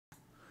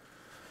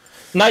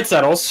Night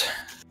settles.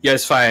 You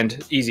guys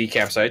find easy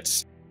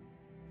campsites.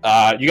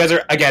 You guys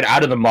are again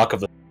out of the muck of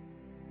the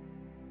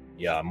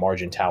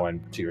Margin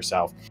Talon to your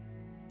south,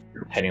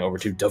 heading over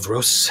to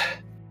Davros.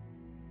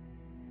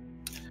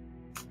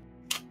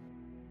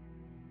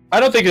 I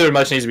don't think there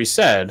much needs to be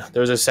said.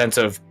 There's a sense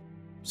of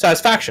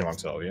satisfaction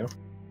amongst all of you.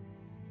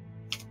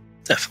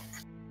 Definitely.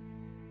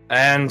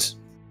 And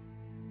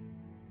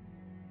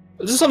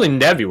this is something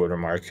Nevi would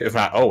remark, if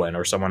not Owen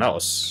or someone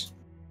else.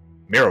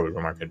 Mira would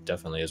remark it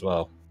definitely as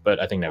well.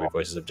 But I think Nevi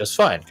voices it just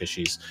fine, because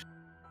she's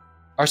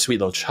our sweet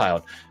little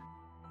child.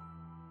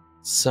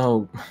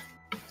 So,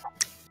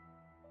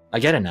 I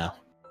get it now.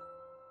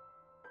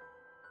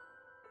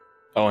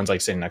 Owen's like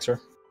sitting next to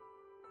her.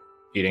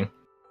 Eating.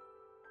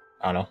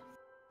 I don't know.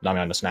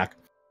 Nomming on a snack.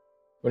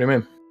 What do you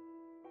mean?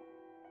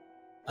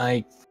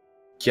 I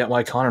get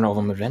why Connor and all of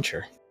them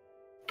adventure.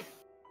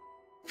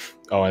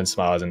 Owen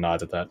smiles and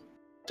nods at that.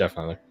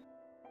 Definitely.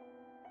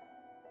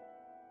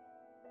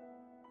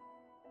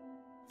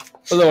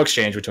 A little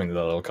exchange between the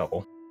little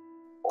couple.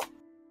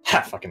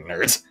 Ha, fucking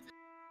nerds.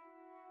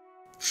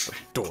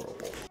 Adorable.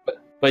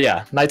 But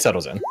yeah, night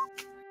settles in.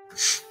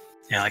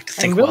 Yeah, I like to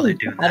think while they're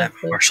doing that,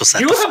 Marshall's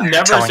at You the have fire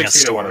never telling a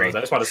succeeded one of story. those, I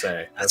just want to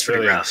say. That's pretty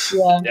really rough.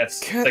 Yeah.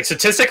 That's, like,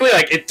 statistically,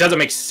 like, it doesn't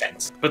make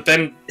sense. But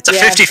then... It's a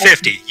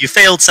 50-50. You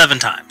failed 7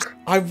 times.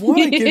 I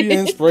want to give you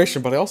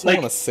inspiration, but I also Like-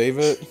 want to save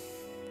it.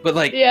 But,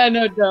 like... Yeah,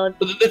 no, don't.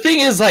 The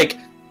thing is, like,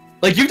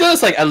 you've done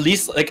this, like, at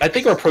least, like, I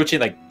think we're approaching,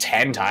 like,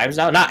 10 times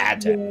now. Not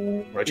at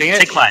 10. Approaching it.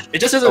 Take mine.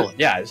 It just isn't...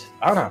 Yeah,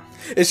 I don't know.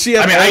 Is she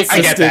I mean, I get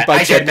assisted that, by I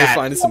get Checker that.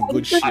 finding some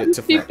good shit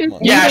to front money?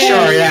 Yeah, Yeah.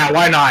 sure, yeah.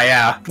 Why not,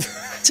 yeah.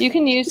 You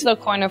can use the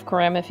coin of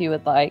Karam if you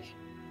would like.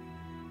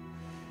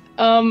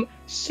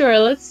 Sure,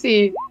 let's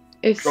see.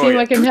 If Oh, yeah.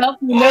 I can help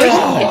you.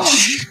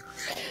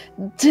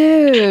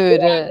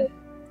 Dude!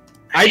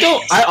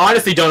 I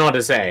honestly don't know what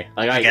to say.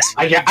 Like, I get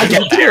You're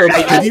a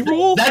that. pity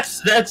roll?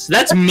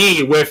 That's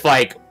me with,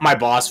 like, my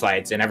boss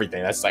fights and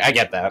everything. That's, like, I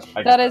get that.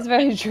 That is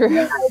very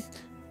true.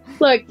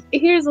 Look,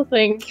 here's the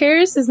thing.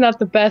 Karis is not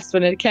the best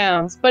when it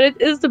counts, but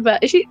it is the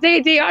best.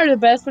 They are the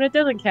best when it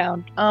doesn't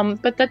count.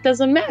 But that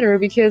doesn't matter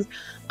because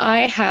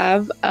I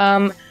have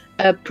a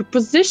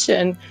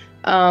proposition.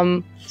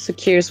 So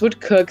Karis would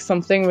cook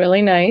something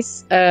really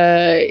nice.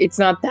 It's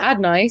not that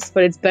nice,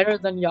 but it's better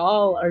than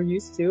y'all are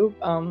used to.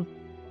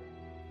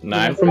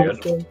 Nine.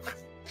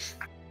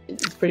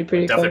 It's pretty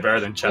Definitely cool. better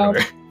than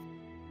Cheddar.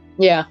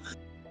 Yeah.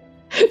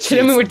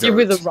 Cinnamon would give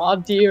you the dirt. raw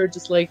deer,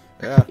 just like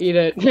Yeah. eat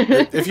it.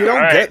 If you don't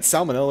Alright. get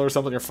salmonella or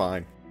something, you're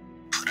fine.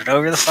 Put it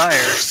over the fire.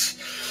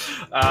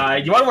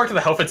 You want to work in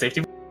the health and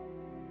safety? Go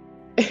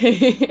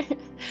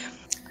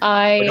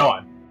I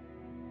on.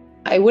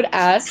 would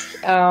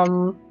ask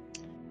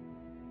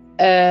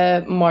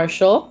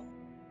Marshall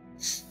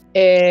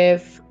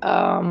if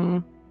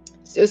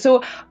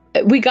so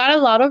we got a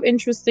lot of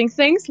interesting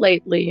things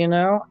lately, you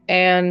know,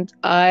 and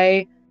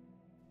I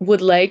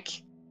would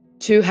like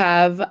to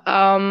have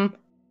a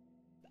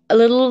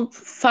little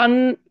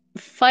fun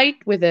fight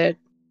with it.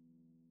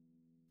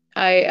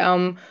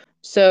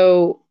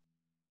 So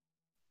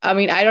I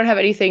mean, I don't have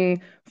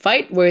anything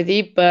fight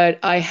worthy, but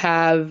I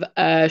have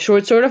a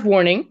short sword of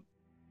warning.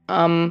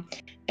 And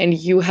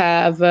you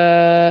have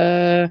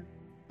I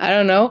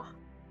don't know,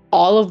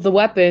 all of the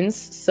weapons,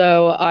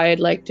 so I'd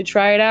like to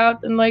try it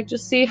out and like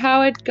just see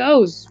how it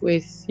goes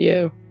with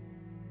you.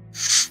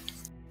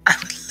 I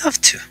would love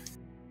to.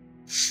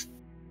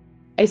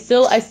 I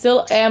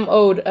still am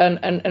owed a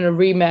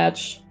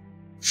rematch.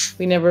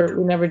 We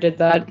never did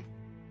that.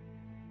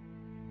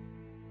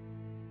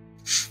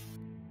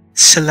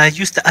 Shall I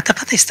use the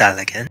Atapate style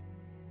again?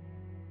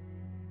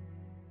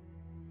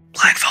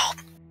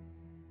 Blindfold.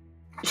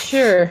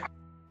 Sure.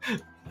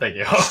 Thank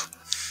you.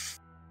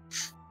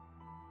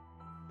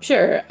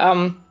 Sure.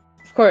 Of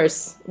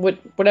course.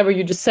 Whatever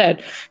you just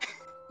said.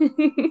 I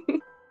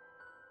think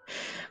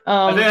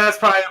that's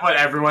probably what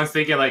everyone's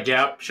thinking. Like,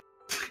 yeah. Sure.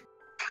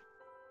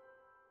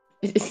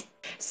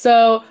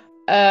 So,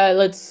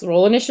 let's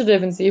roll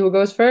initiative and see who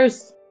goes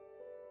first.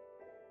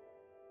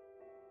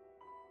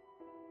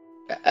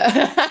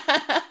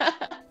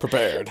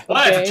 Prepared.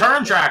 Well, it's Okay. a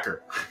turn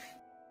tracker.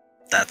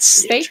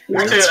 That's Thank you.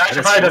 Actually, That's actually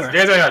what probably it's doesn't. You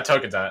guys don't have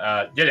tokens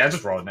on. Yeah,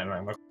 just roll it.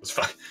 Never mind. It's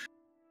fine.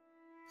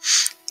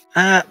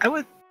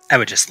 I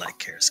would just let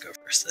Karis go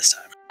first this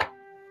time.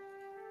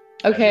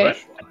 Okay.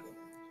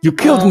 You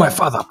killed my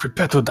father.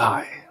 Prepare to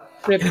die.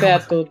 Prepare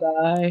to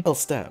die. I'll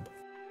stab.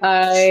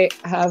 I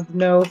have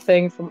no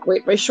thing from.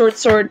 Wait, my short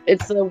sword.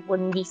 It's a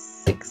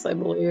 1d6, I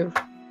believe.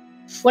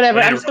 Whatever.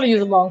 I'm just gonna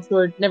use a long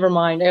sword. Never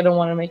mind. I don't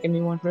want to make a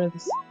new one for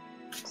this.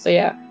 So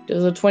yeah,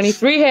 does a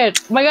 23 hit?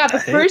 Oh my god, the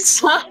That first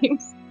time.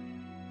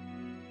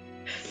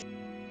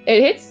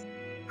 It hits.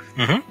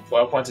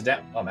 12 points of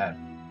damage. Oh man.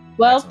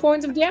 12 Excellent.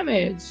 points of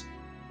damage.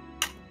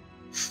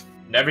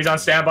 Nevy's on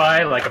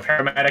standby, like a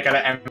paramedic at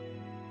an.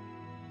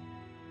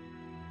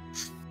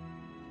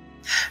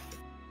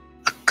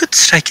 A good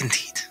strike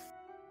indeed.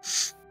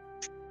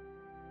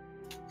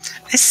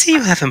 I see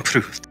you have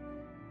improved.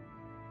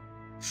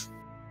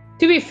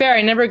 To be fair,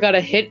 I never got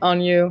a hit on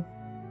you.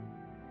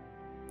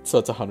 so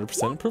it's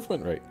 100%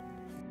 improvement rate.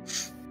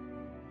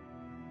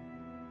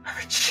 I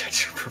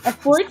reject your A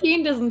proposal.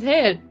 14 doesn't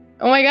hit.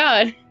 Oh my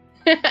god.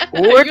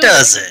 Or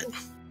does it?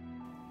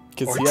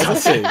 Because Or he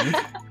has a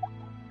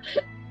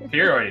thing.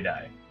 Fear already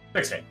died.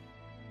 16.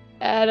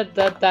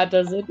 That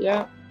does it,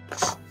 yeah.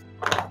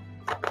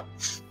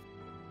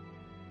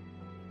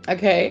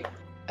 Okay.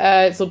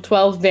 So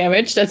 12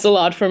 damage. That's a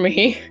lot for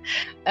me.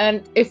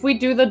 And if we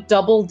do the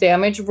double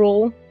damage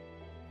rule,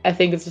 I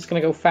think it's just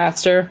gonna go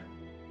faster.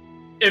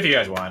 If you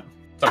guys want.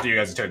 It's up to you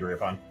guys to agree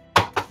upon.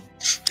 Yeah,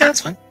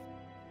 that's fine.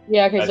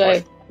 Yeah, because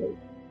That's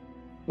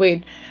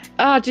Wait.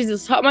 Ah,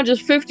 Jesus. How much is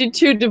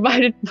 52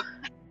 divided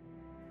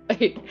by...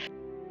 Wait.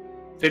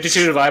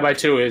 52 divided by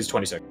 2 is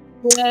 26.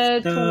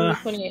 Yeah,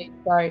 28.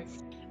 Sorry.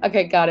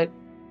 Okay, got it.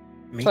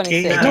 Make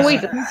 26. a- No,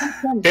 wait.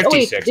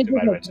 56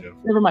 divided by 2.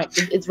 Never mind.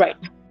 It's right.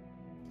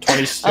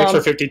 26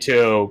 for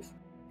 52,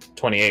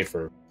 28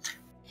 for...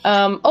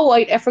 Oh,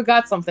 I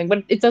forgot something,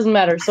 but it doesn't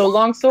matter. So,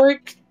 longsword,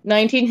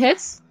 19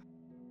 hits.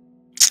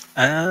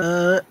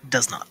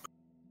 Does not.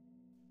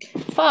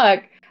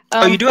 Fuck.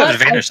 Oh, you do have but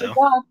advantage, I though.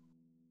 forgot-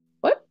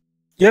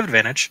 You have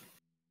advantage.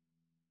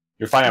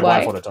 You're fine at Why?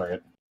 blindfolded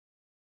target.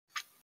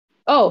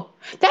 Oh,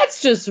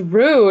 that's just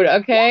rude,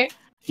 okay?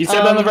 He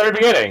said that in the very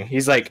beginning.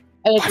 He's like,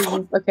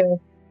 Okay.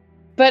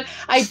 But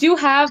I do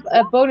have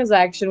a bonus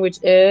action, which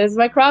is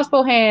my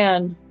crossbow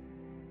hand.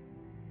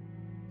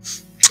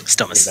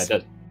 Still I think miss. that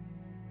does.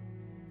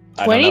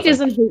 I know 20 nothing.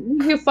 doesn't hit you,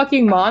 you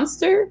fucking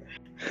monster?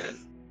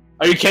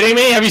 Are you kidding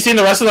me? Have you seen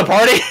the rest of the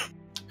party?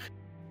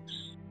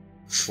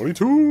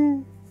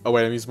 22. Oh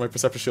wait, I'm using my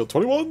perception shield.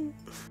 21.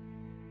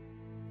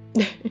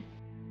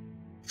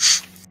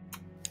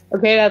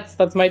 Okay,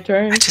 that's my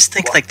turn. I just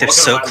think like they're Look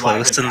at so my close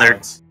life and they're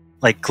balance.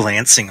 like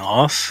glancing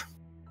off.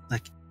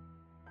 Like,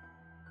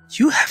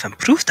 you have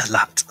improved a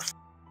lot.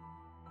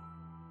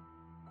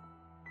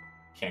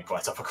 Can't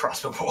glance up a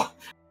crossbow bow.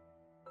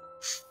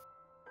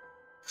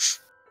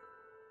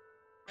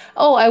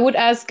 Oh, I would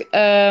ask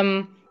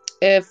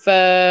if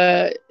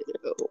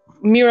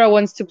Mira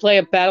wants to play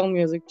a battle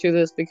music to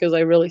this because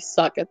I really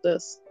suck at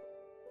this.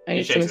 I He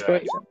need some shakes his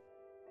head. inspiration.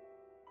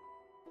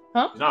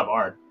 He's not a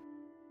bard.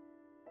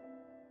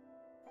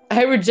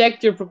 I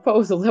reject your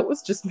proposal. That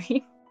was just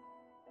me.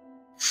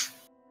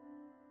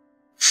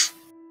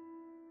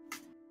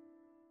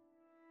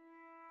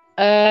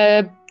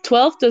 Uh,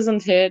 12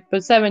 doesn't hit,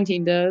 but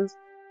 17 does.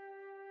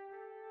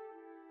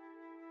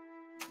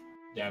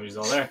 Damage is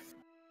all there.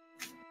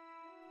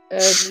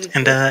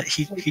 And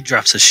he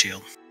drops his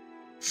shield.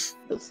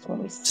 That's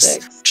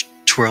 26. Just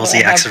twirls I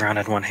the axe have- around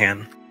in one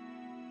hand.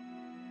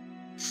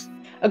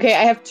 Okay,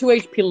 I have 2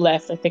 HP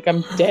left. I think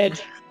I'm dead.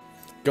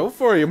 Go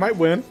for it. You might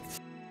win.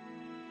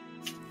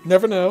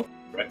 Never know.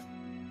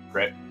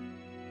 Crit.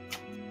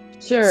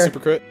 Sure. Super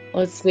crit.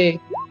 Let's see.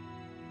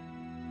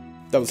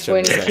 That was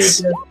 22 Yes.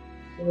 does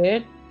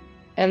hit.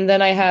 And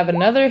then I have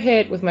another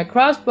hit with my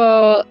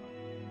crossbow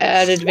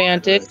at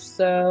advantage,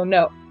 so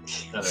no.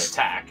 Another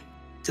attack.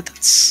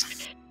 That's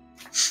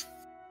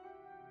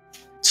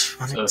 22,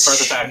 So the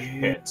first attack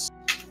hits.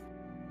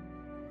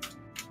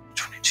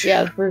 22,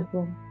 Yeah, the first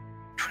one.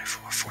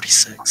 24,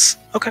 46.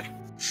 Okay.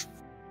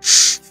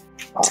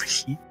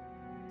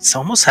 He's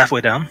almost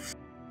halfway down.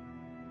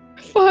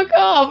 Fuck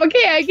off.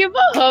 Okay, I give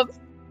up.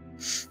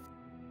 He's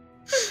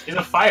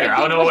a fighter. I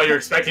don't know what you're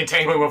expecting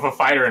tangling with a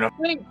fighter in a...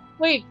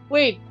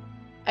 Wait.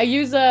 I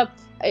use a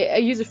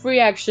free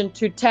action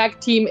to tag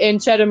team in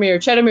Chetamir.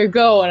 Chetamir,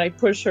 go, and I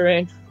push her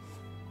in.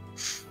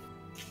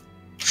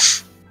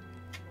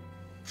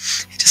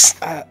 He just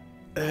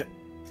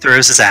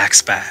throws his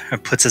axe back, or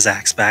puts his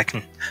axe back,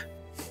 and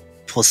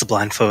pulls the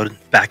blindfold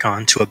back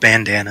on to a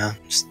bandana.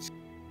 Just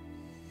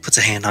puts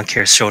a hand on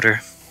Kara's shoulder.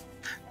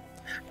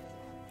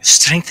 Your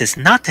strength is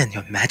not in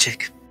your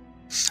magic,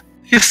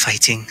 your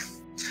fighting,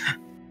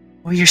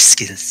 or your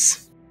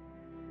skills.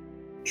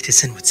 It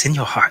is in what's in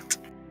your heart.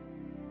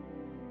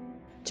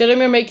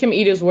 Chetamir, make him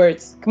eat his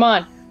words. Come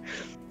on.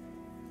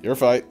 Your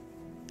fight.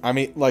 I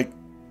mean, like,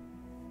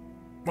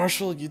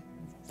 Marshall, you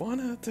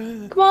wanna?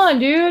 Come on,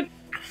 dude.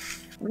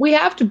 We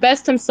have to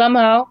best him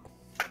somehow.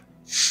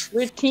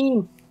 We're a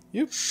team.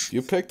 You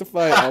pick the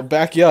fight. I'll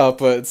back you up,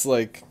 but it's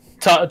like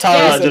Tara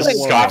Yes, just wait.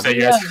 scoffs at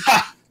you.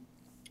 Yeah.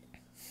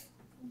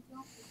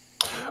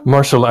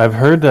 Marshall, I've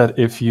heard that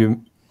if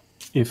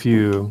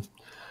you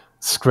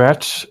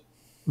scratch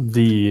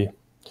the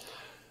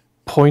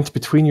point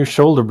between your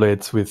shoulder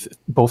blades with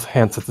both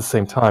hands at the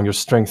same time, your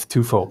strength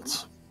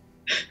twofolds.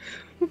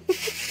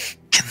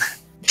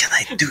 Can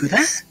I do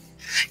that?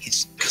 He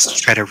just goes to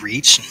try to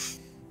reach.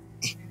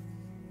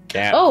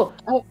 Damn. Oh,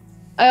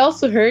 I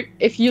also heard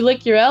if you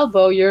lick your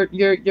elbow, you're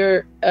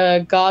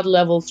god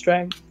level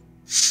strength.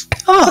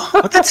 Oh,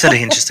 well, that's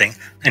very interesting.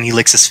 And he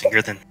licks his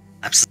finger, then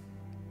slaps.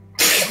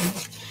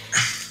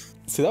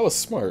 see that was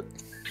smart.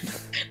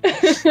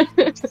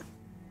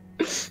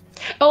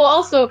 Oh,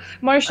 also,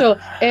 Marshall,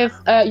 if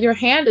your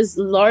hand is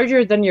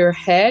larger than your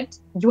head,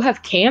 you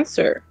have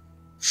cancer.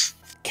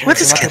 What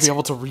is not gonna cancer? be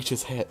able to reach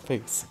his head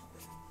face?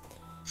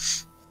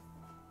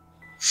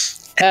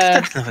 I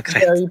don't know what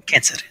very-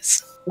 cancer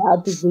is.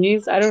 bad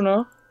disease. I don't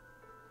know.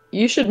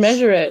 You should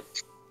measure it.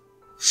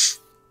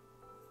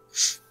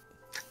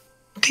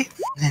 Okay.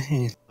 And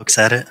he looks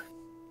at it.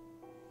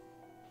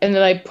 And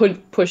then I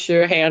push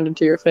your hand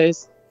into your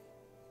face.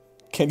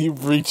 Can you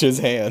reach his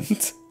hand?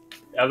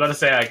 I was about to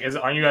say, like,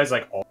 aren't you guys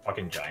like all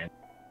fucking giant?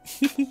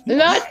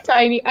 Not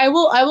tiny. I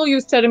will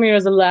use Tedemir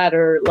as a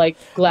ladder, like,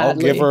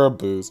 gladly. I'll give her a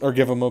boost, or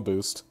give him a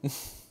boost.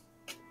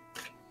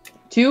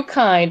 Too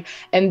kind.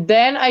 And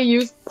then I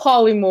use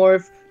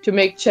Polymorph to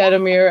make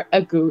Tedemir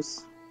a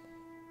goose.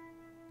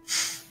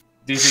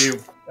 DC,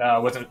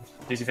 with a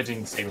DC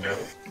 15 saving throw.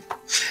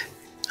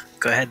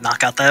 Go ahead,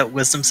 knock out that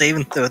wisdom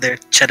saving throw there,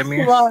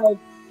 Chedamir. Come on.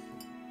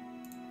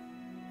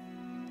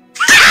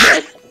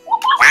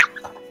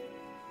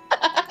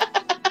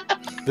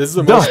 This is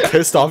the most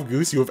pissed off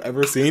goose you have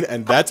ever seen,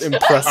 and that's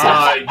impressive.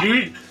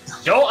 You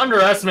don't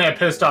underestimate a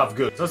pissed off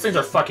goose. Those things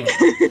are fucking.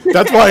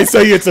 That's why I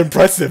say it's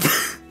impressive.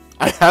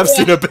 I have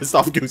seen a pissed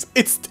off goose.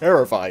 It's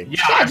terrifying.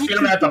 Yeah, I've seen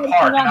them at the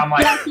park, and I'm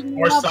like,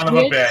 poor son of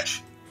a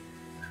bitch.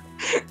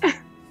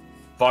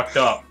 Fucked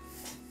up.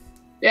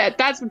 Yeah,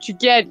 that's what you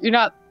get. You're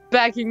not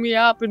backing me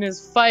up in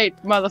his fight,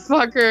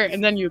 motherfucker,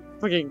 and then you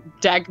fucking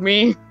deck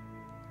me.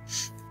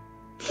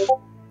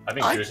 I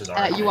think gooses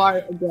are. You are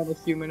again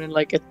a human in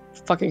like a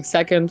fucking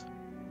second.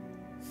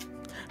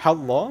 How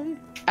long?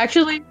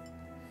 Actually,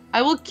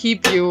 I will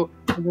keep you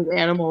as an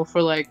animal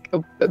for like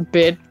a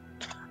bit.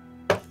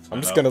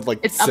 I'm just gonna like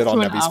It's sit up on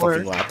to an Nebby's hour.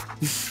 fucking lap.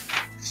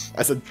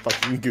 As a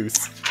fucking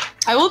goose.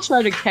 I will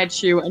try to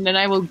catch you, and then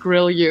I will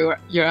grill your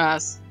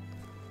ass.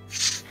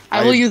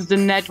 I will use the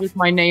net with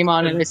my name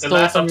on it. I It stole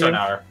lasts from up to you. an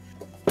hour.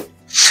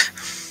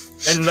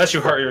 Unless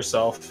you hurt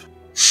yourself.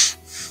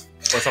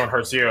 Or someone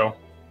hurts you.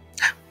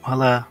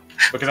 Well,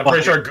 Because I'm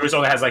pretty sure a goose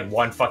only has like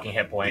one fucking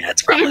hit point.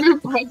 that's probably.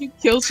 Tedemir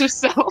kills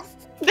herself.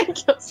 Then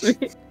kills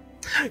me.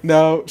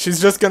 No, she's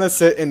just gonna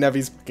sit in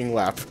Nevy's fucking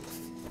lap.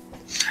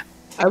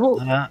 I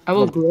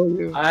will grill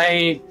you.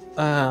 I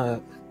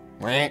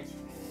like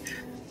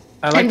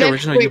And the then-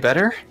 original wait. you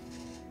better.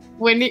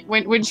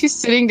 When she's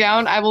sitting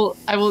down, I will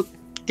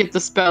get the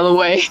spell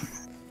away.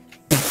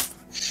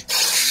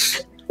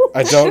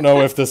 I don't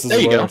know if this is There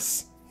you go.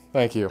 worse.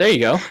 Thank you. There you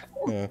go.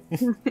 Yeah.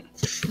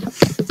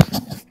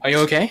 Are you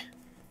okay?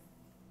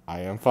 I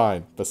am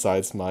fine,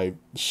 besides my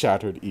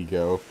shattered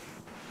ego.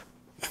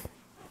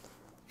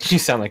 You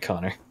sound like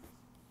Connor.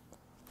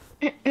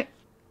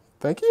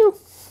 Thank you.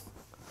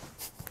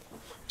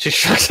 She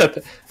shrugs up.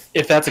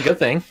 If that's a good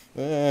thing.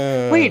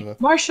 Wait,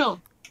 Marshall,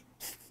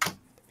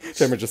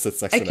 Tamer just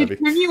sits next I to could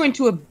Nebby. turn you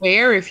into a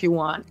bear if you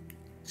want,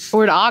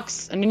 or an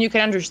ox, and then you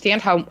can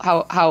understand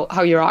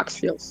how your ox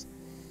feels.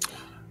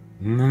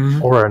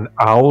 Or an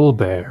owl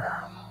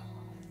bear.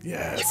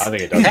 Yes. I don't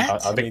think it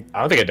does. I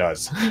don't think it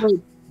does.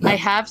 Wait, I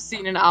have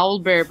seen an owl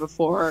bear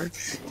before.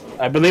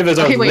 I believe there's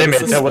a Okay, wait, limit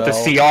this is to what the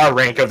CR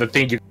rank of the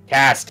thing you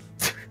cast.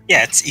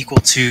 Yeah, it's equal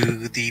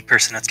to the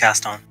person that's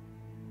cast on.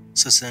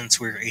 So since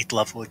we're 8th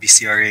level, it'd be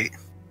CR8.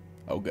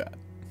 Oh god.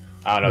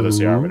 I don't know the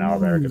CR of an owl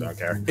bear because I don't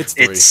care. It's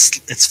 3.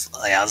 It's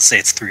yeah, I'll say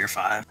it's 3 or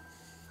 5.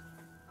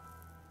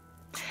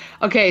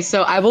 Okay,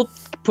 so I will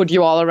put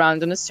you all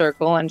around in a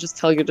circle and just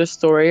tell you the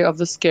story of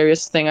the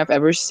scariest thing I've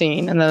ever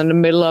seen, and then in the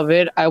middle of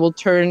it, I will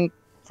turn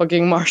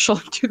fucking Marshall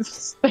into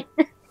this thing,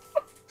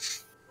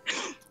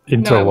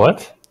 Into No.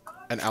 what?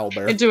 An owl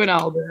bear. into an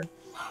owl bear.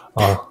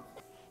 Oh.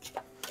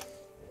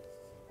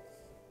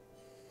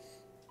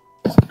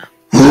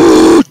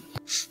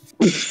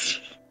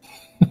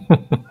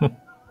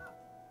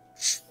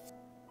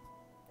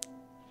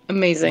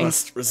 Amazing.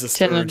 Must resist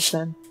 10 out of urge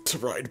 10. to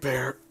ride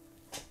bear.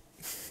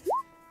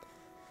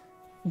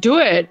 Do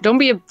it. Don't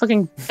be a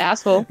fucking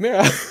asshole.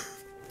 Mira.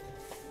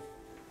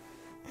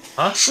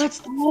 Huh?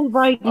 That's all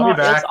right, I'll be back.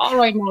 That's all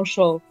right,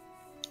 Marshall.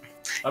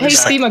 I'll Hey, be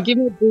back. Seema, give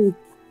me a boost.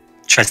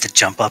 Tries to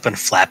jump up and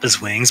flap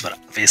his wings, but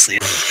obviously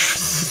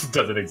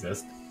Doesn't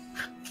exist.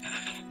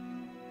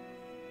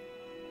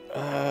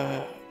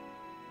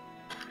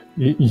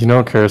 You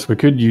know, Karis, we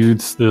could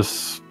use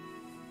this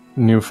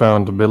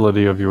newfound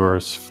ability of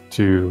yours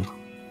to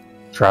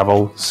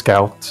travel,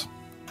 scout,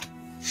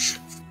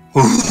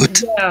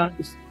 Hoot. Yeah,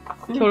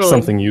 totally.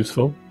 something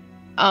useful.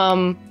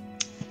 About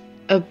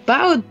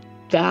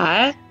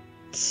that.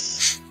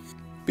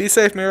 Be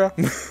safe, Mira.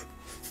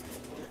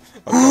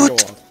 Okay, go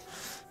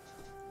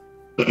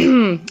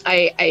on.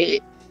 I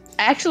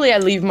actually I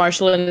leave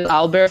Marshall in the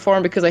owlbear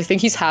form because I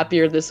think he's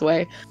happier this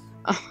way.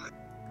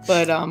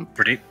 But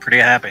Pretty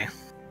happy.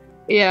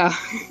 yeah.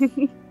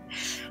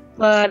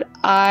 But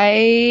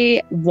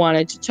I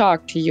wanted to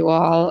talk to you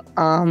all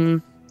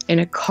in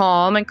a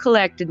calm and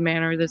collected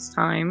manner this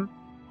time.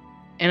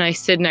 And I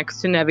sit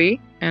next to Nebby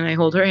and I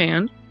hold her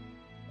hand.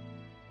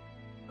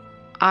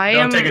 I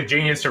Don't am take a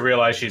genius to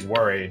realize she's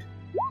worried,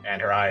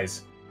 and her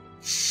eyes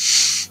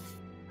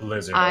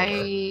blizzard over.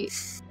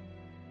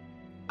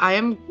 I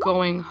am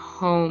going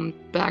home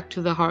back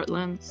to the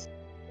Heartlands.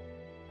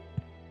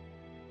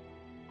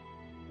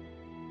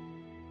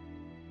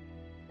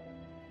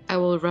 I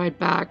will ride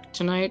back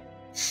tonight.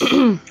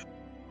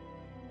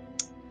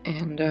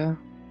 And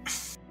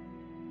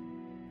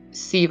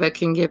see if I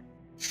can get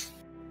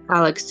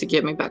Alex to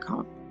get me back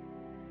home.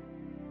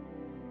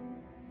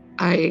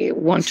 I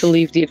want to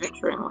leave the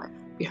adventuring life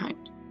behind.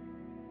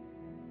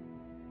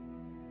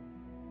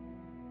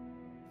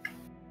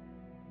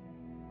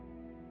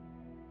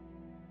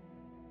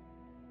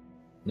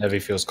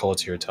 Nevi feels cold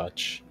to your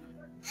touch,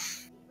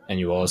 and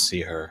you all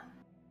see her,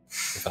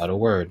 without a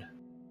word,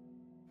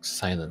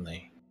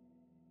 silently,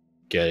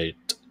 get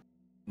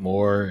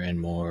more and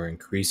more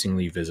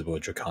increasingly visible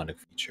draconic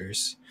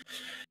features,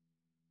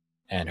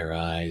 and her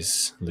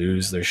eyes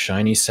lose their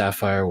shiny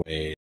sapphire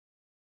waves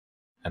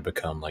and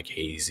become like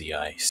hazy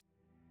ice.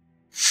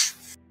 She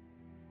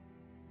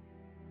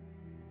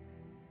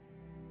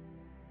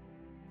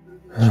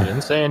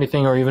didn't say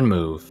anything or even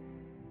move.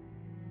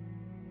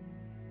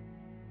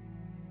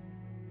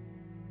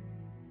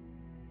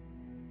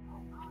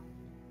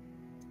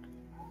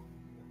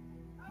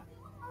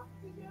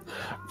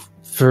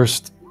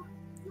 First,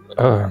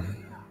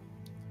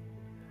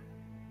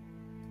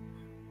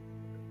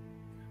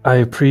 I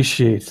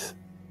appreciate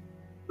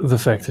the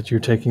fact that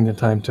you're taking the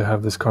time to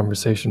have this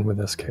conversation with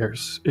us,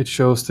 Cares. It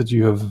shows that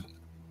you have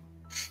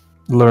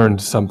learned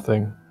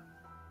something,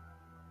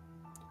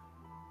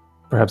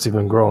 perhaps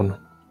even grown.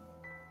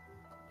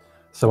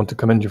 So I want to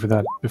commend you for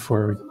that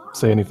before we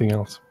say anything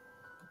else.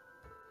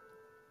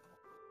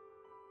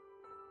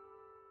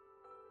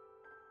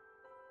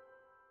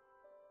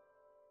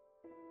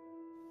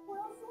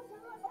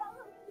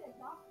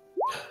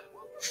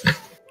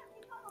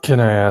 Can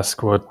I ask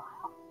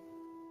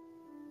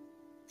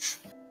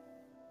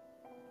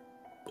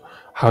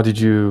how did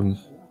you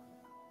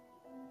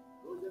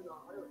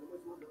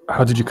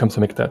come to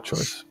make that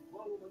choice?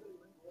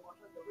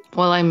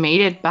 Well, I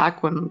made it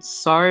back when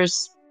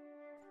SARS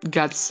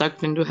got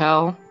sucked into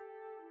hell.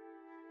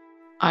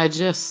 I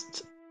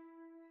just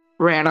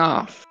ran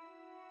off.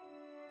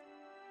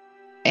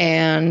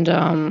 And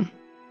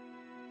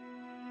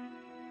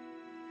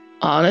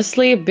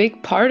honestly, a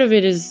big part of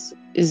it is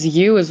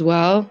you as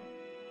well.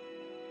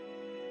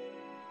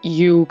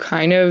 You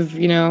kind of,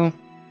 you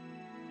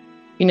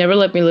never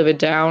let me live it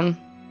down.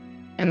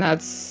 And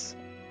that's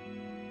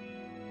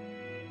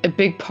a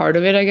big part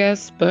of it, I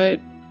guess. But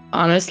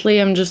honestly,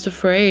 I'm just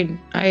afraid.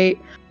 I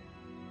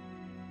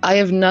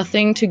have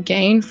nothing to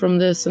gain from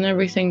this and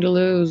everything to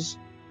lose.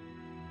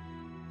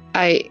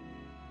 I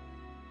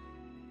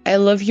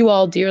love you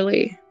all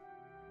dearly.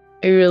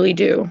 I really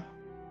do.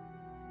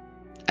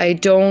 I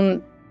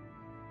don't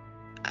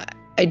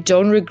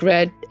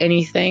regret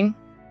anything.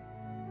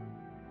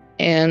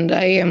 And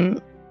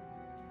I'm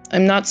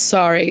not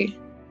sorry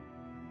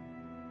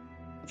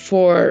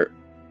for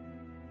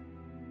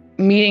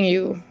meeting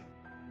you.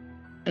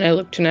 And I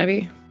look to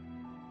Nevi.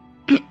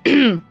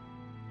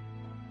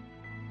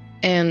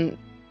 And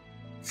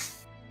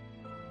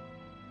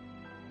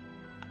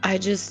I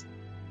just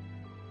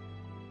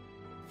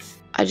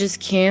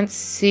can't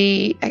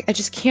see, I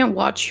just can't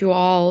watch you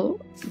all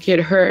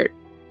get hurt.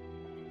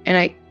 And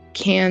I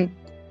can't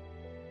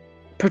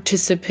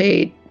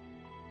participate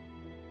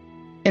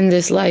in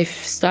this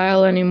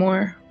lifestyle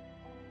anymore.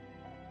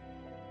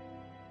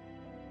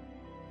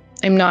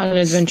 I'm not an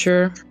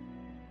adventurer.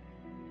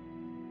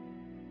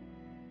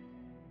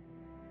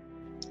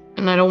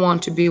 And I don't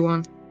want to be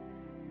one.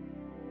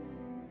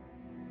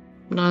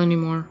 Not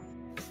anymore.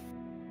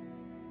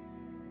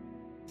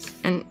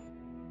 And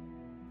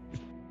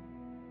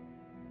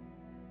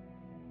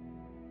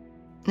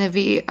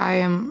Nevi,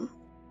 I'm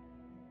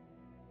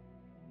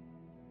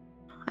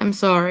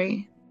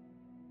sorry.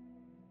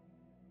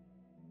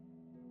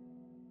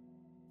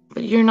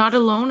 But you're not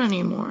alone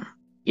anymore.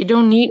 You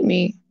don't need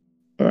me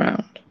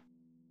around.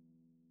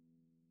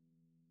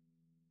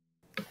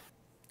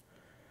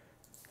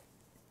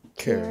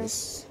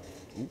 Cares.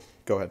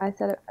 Go ahead. I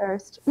said it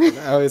first.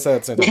 I said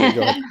it second.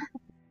 Go ahead.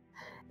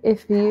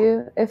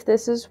 If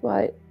this is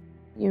what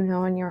you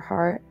know in your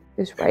heart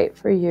is right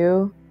for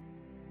you,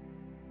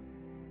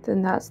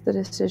 then that's the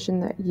decision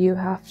that you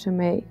have to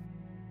make.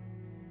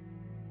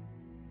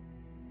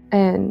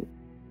 And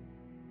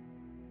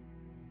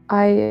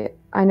I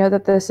know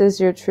that this is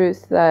your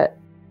truth, that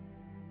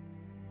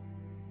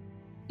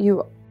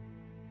you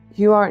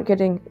aren't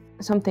getting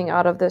something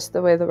out of this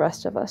the way the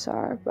rest of us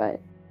are, but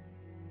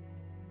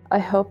I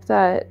hope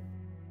that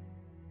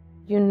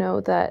you know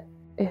that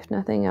if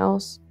nothing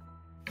else,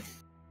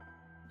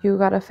 you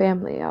got a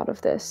family out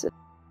of this.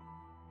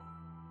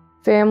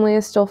 Family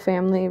is still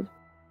family,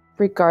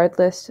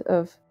 regardless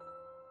of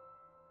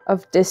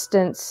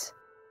distance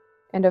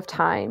and of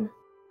time.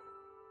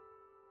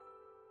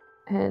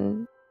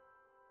 And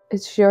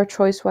it's your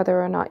choice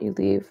whether or not you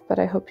leave, but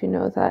I hope you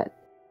know that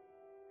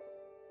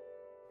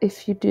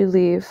if you do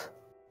leave,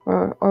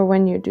 or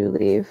when you do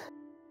leave,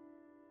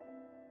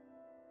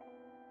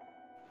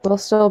 we'll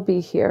still be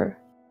here.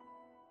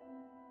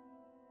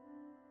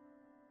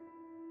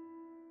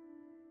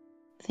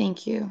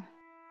 Thank you.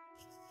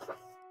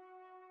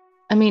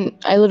 I mean,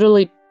 I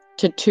literally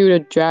tattooed a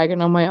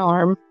dragon on my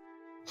arm.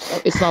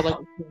 It's not like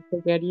I can't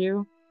forget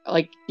you.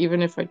 Like,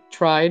 even if I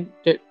tried,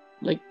 it,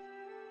 like,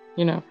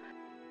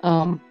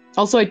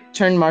 Also, I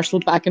turned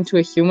Marshall back into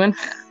a human.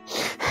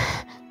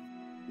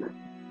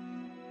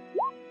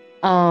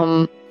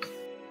 Um,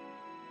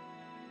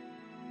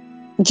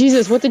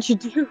 Jesus, what did you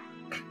do?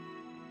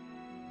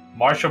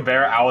 Marshall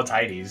Bear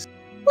Owlitides.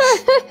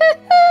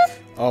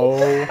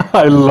 Oh,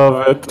 I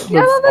love it.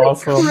 That's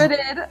awesome.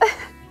 Critted.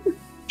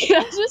 Can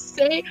I just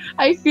say,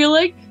 I feel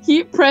like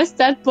he pressed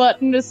that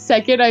button the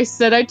second I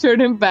said I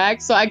turned him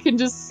back, so I can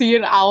just see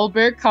an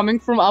owlbear coming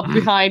from up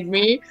behind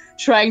me,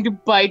 trying to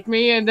bite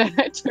me, and then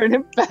I turn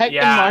him back,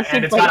 Yeah, and Marshall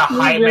and it's got a bites me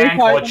hype really man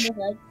hard called on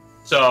the head.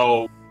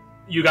 So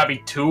you got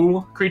me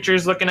 2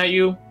 creatures looking at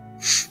you.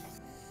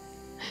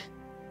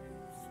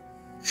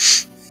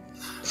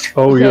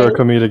 Oh, you're a Okay.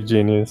 comedic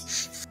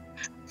genius.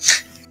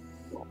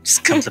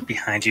 Just comes up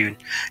behind you and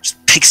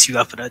just picks you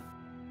up in a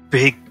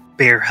big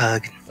bear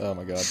hug. oh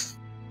my god.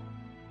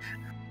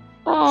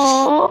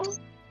 Aww.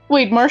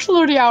 Wait, Marshall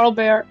or the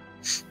owlbear?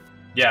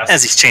 Yes.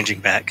 As he's changing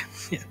back.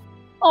 Yeah.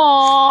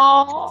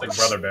 Aww. It's like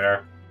Brother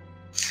Bear.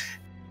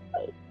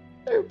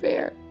 Brother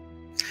bear.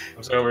 I'm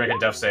just gonna make a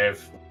death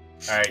save.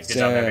 Alright, good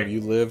job, Damn, Heavy.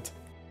 you lived.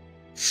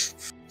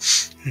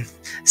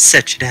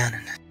 Set you down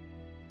and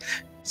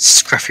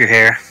scruff your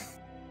hair.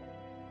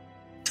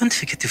 Don't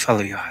forget to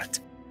follow your heart.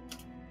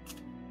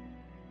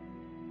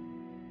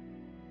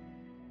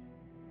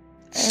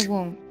 I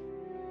won't.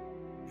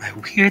 My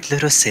weird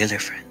little sailor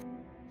friend.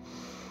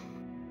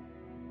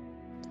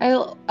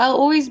 I'll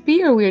always be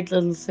your weird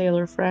little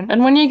sailor friend.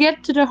 And when you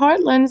get to the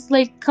Heartlands,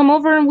 like, come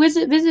over and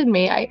visit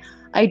me.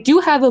 I do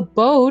have a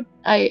boat.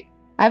 I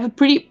have a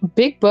pretty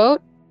big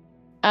boat.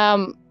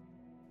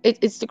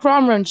 It's the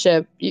Cromrun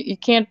ship. You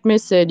can't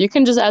miss it. You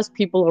can just ask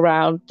people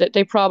around.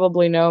 They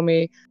probably know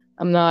me.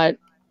 I'm not,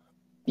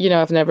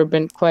 I've never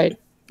been quite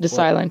the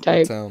silent What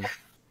type. town?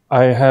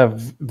 I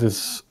have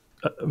this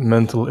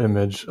mental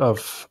image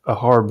of a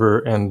harbor,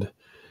 and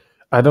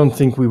I don't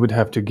think we would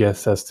have to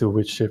guess as to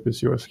which ship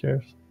is yours,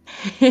 Gareth.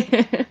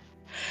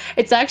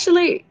 It's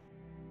actually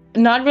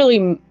not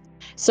really.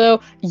 So,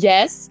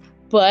 yes,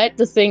 but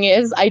the thing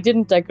is, I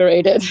didn't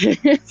decorate it.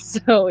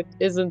 So it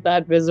isn't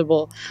that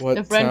visible. What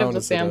The friend town of the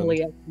is it in?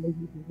 family actually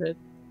uses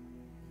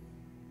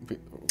it.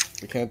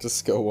 We can't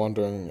just go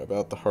wandering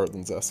about the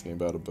Heartlands asking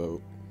about a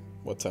boat.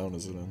 What town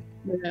is it in?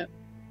 Yeah.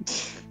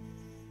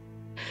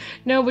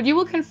 No, but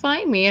you can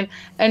find me,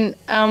 and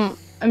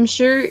I'm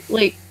sure,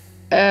 like,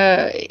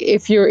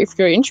 if you're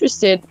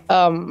interested,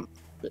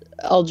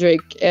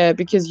 Aldrich,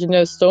 because you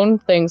know stone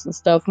things and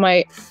stuff.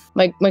 My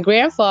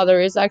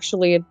grandfather is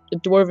actually a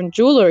dwarven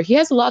jeweler. He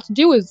has a lot to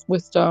do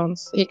with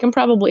stones. He can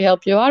probably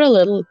help you out a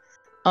little,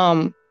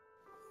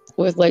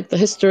 with like the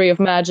history of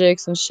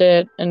magics and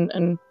shit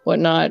and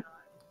whatnot.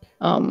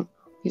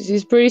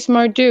 He's a pretty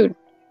smart dude.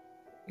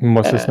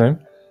 What's his name?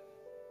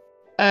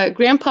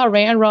 Grandpa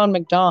Ranron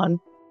McDon.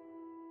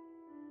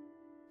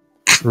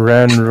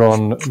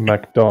 Ranron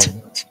MacDon.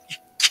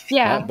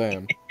 Yeah, God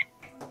damn.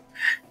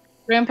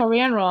 Grandpa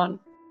Ranron.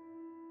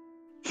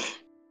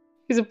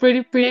 He's a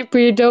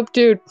pretty dope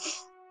dude.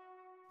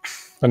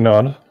 A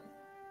nod.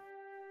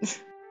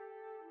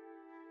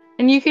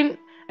 And you can,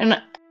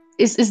 and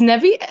is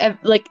Nevi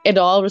like at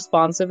all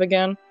responsive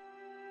again?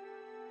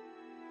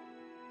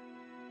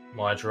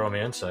 Well, that's roll me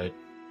insight.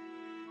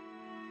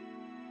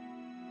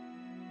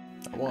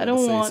 I wanted don't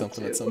to say want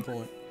something to. at some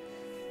point.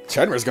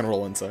 Chadmer's gonna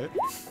roll insight.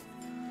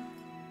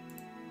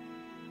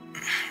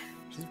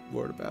 She's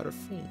worried about her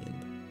fiend.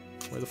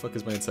 Where the fuck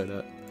is my insight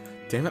at?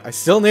 Damn it, I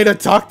still need to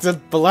talk to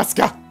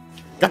Valeska!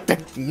 God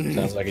damn.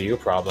 Sounds like a you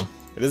problem.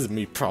 It is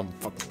me problem.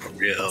 Fucking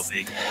Real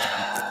big.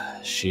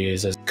 She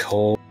is as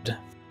cold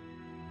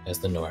as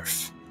the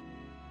north.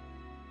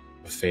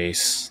 A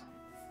face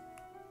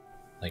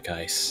like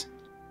ice.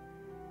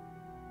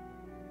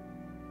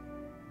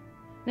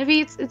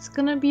 Nevi, it's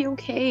gonna be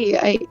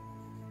okay.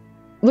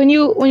 When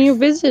you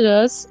visit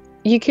us,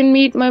 you can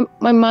meet my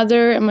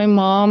mother and my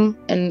mom,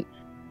 and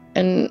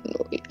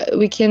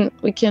we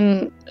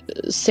can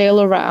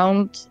sail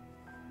around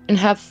and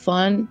have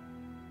fun.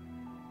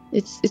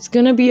 It's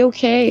gonna be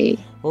okay.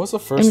 What was the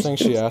first thing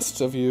she asked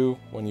of you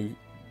when you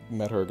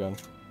met her again?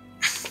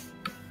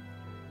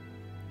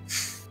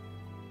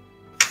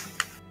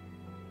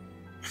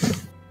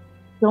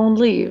 Don't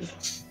leave.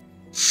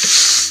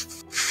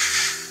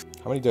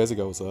 How many days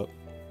ago was that?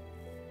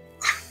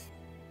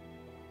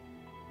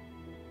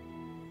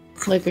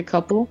 Like a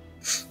couple.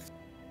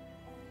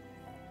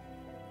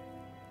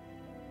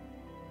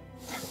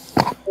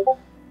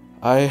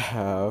 I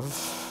have...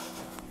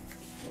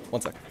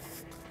 One sec.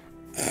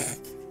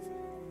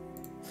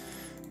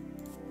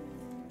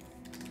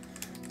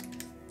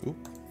 Ooh.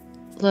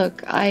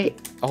 Look, Oh,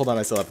 hold on,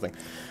 I still have a thing.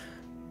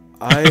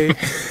 I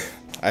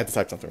had to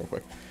type something real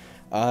quick.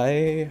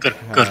 I Good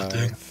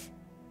thing. have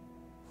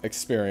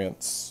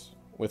experience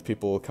with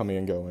people coming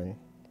and going.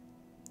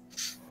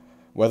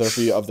 Whether it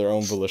be of their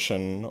own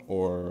volition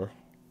or...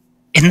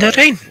 In the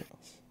rain.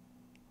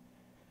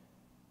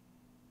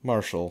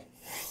 Marshall.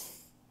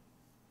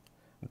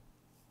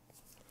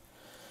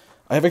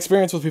 I have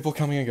experience with people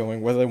coming and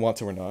going, whether they want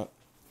to or not.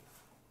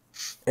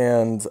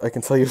 And I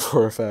can tell you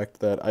for a fact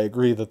that I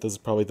agree that this is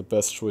probably the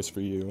best choice for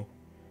you.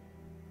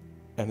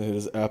 And it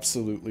is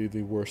absolutely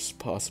the worst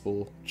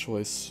possible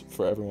choice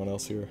for everyone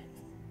else here.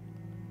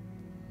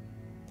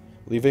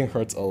 Leaving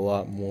hurts a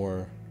lot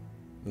more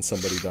than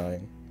somebody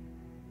dying.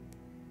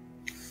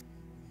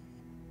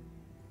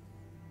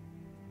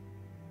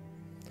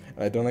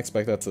 I don't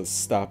expect that to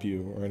stop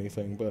you or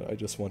anything, but I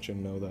just want you to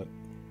know that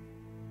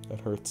that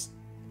hurts.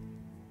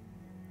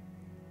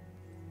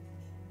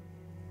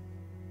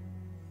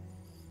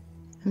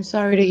 I'm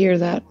sorry to hear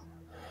that.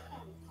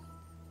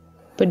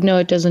 But no,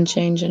 it doesn't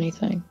change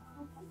anything.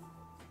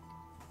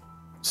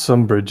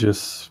 Some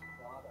bridges,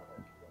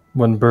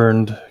 when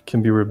burned,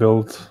 can be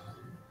rebuilt,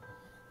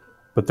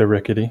 but they're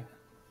rickety.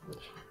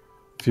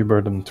 If you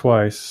burn them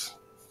twice,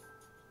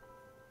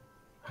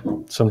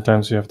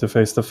 sometimes you have to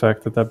face the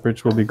fact that that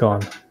bridge will be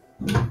gone.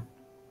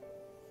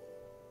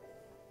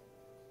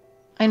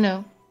 I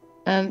know.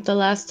 And the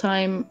last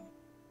time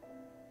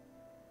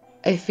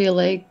I feel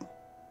like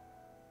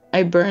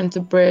I burned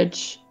the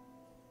bridge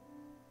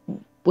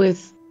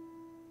with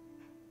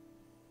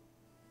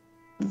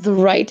the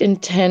right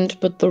intent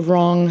but the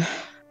wrong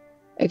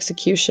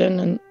execution,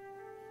 and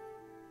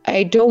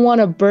I don't want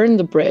to burn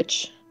the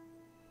bridge.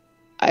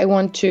 I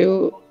want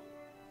to,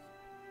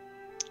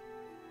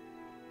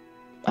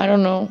 I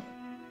don't know,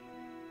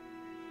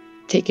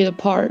 take it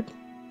apart,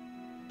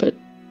 but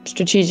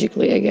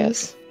strategically, I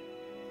guess.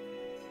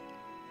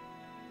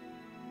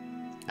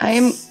 I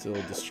am Still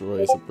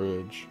destroys a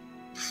bridge.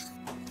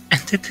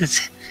 And it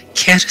is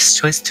Kara's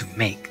choice to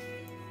make.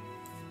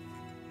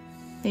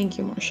 Thank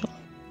you, Marshall.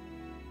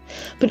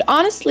 But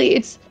honestly,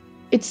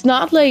 it's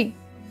not like,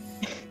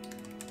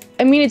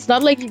 I mean, it's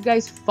not like you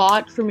guys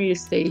fought for me to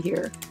stay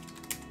here.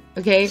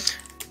 Okay?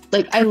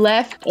 Like, I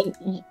left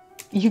and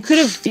you could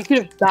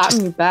have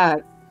gotten me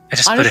back. I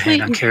just Honestly, put a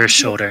hand on you- Kara's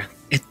shoulder.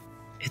 It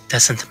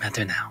doesn't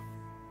matter now.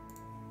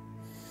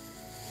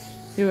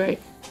 You're right.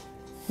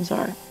 I'm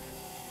sorry.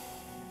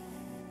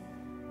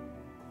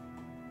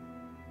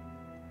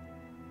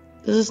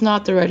 This is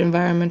not the right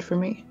environment for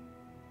me.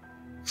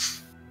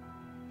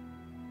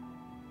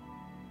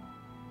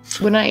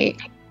 When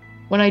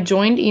I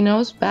joined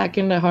Enos back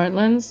in the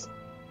Heartlands,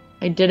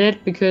 I did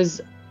it because,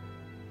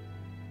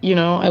 you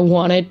know, I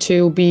wanted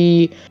to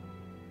be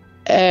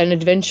an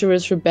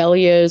adventurous,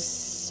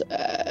 rebellious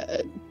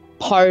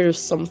part of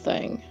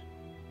something.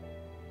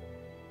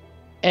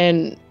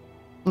 And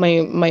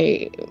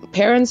my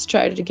parents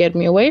tried to get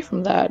me away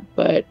from that,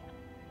 but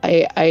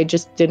I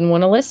just didn't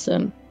want to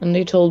listen. And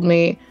they told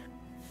me,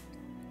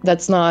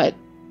 that's not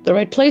the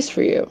right place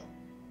for you.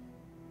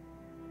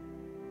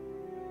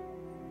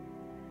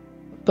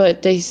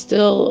 But they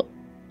still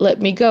let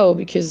me go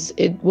because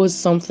it was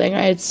something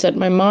I had set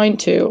my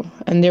mind to,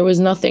 and there was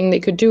nothing they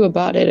could do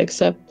about it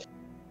except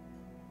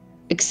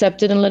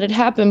accept it and let it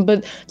happen.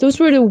 But those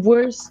were the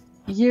worst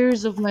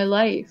years of my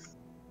life.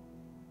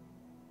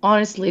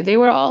 Honestly, they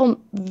were all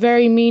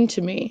very mean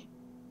to me.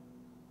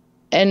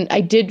 And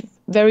I did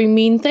very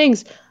mean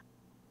things.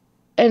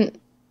 And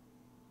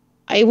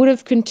I would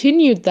have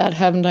continued that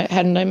hadn't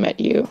I met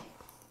you.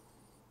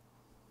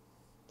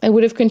 I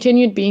would have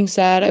continued being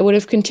sad. I would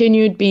have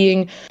continued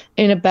being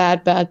in a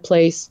bad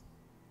place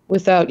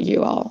without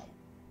you all.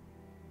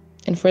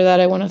 And for that,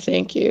 I want to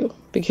thank you,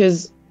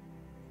 because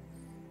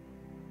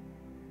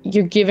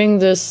you're giving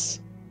this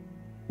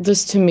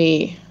to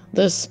me,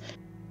 this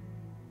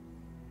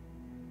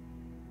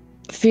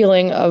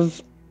feeling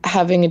of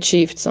having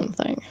achieved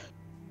something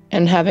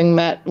and having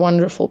met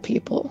wonderful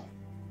people.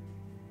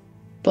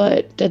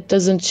 But that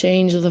doesn't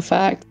change the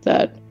fact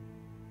that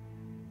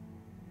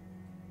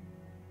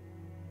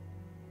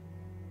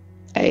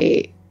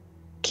I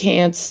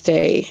can't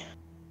stay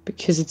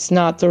because it's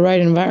not the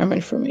right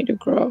environment for me to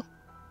grow.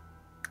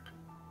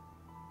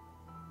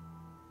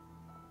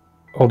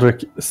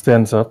 Aldrich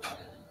stands up.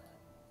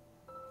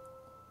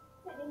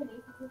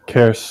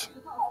 Cares.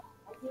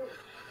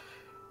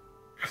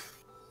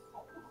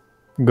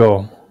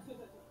 Go.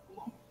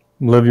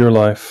 Live your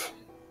life.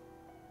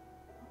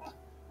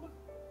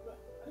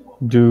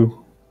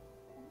 Do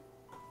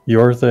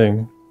your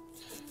thing.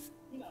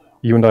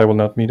 You and I will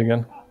not meet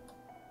again.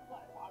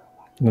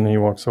 And then he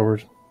walks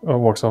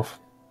off.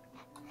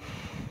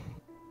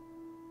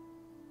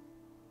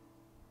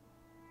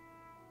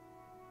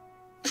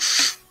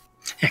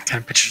 Yeah,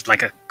 kind of pictures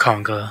like a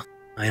conga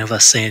line of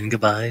us saying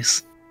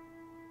goodbyes.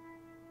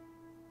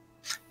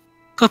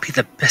 Go be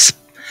the best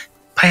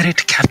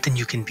pirate captain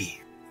you can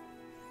be.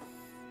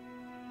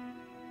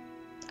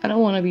 I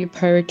don't want to be a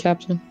pirate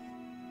captain.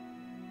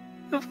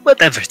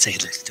 Whatever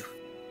sailors do.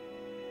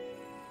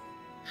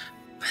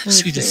 Well,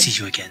 sweet to Okay.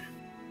 see you again.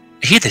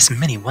 I hear there's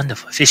many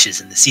wonderful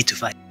fishes in the sea to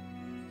fight.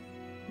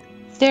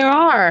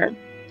 There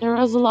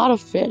is a lot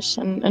of fish,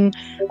 and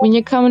when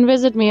you come and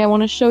visit me, I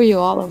want to show you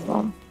all of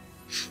them.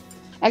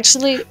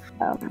 Actually,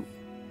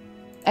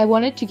 I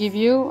wanted to give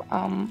you,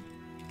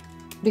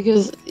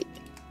 because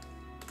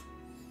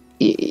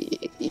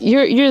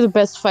you're the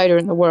best fighter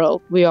in the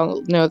world. We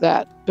all know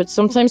that, but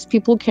sometimes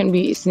people can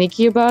be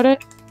sneaky about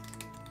it,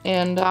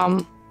 and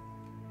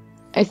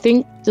I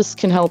think this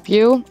can help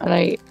you, and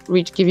I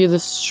give you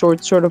this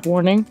short sort of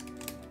warning.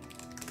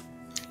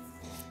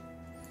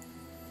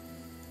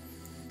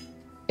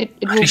 It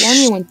will warn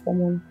you when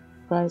someone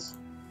tries.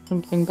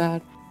 something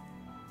bad.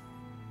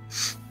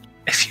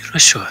 If you're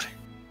sure,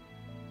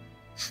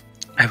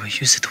 I will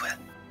use it well.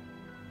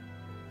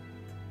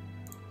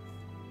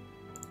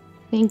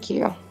 Thank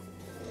you.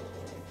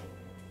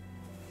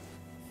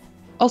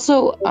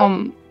 Also,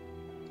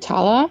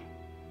 Tala?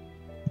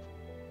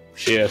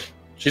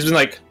 She's been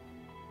like,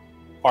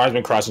 arms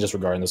been crossed and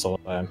disregarding this whole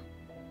time.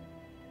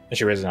 And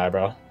she raises an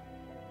eyebrow.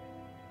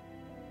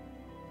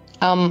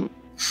 I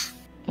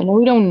know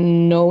we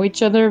don't know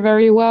each other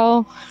very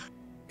well.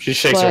 She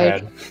shakes her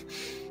head.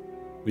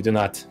 We do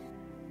not.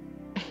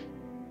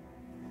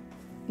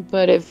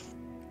 But if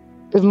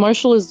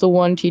Marshall is the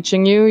one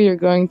teaching you, you're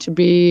going to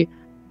be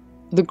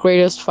the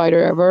greatest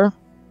fighter ever.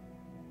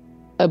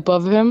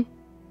 Above him.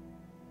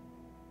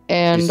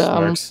 And She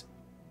smirks.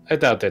 I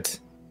doubt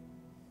it.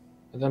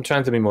 But I'm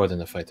trying to be more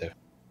than a fighter.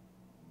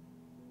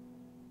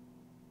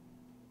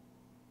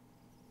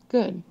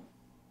 Good.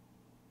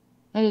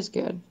 That is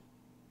good.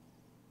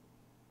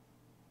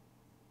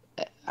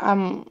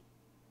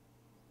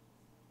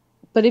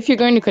 But if you're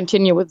going to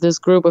continue with this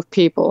group of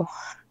people,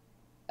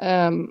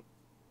 I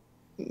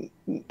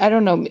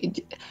don't know.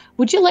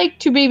 Would you like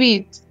to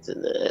maybe?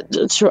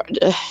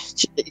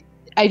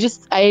 I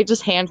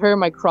just hand her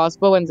my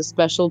crossbow and the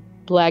special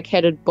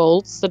black-headed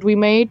bolts that we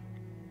made,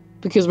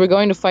 because we're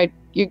going to fight.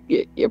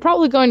 You're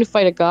probably going to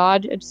fight a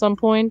god at some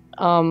point,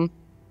 or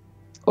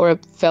a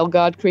fell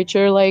god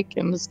creature,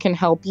 and this can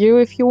help you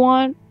if you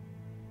want.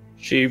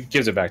 She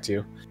gives it back to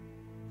you.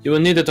 You will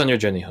need it on your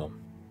journey home.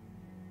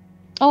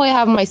 Oh, I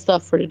have my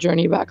stuff for the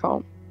journey back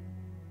home.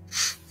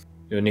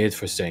 You'll need it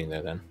for staying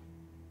there then.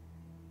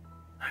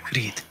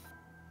 Agreed.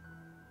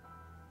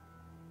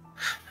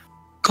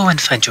 Go and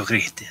find your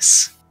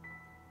greatness.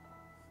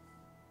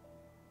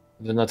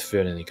 I do not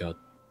fear any god,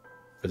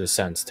 for the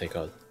sands take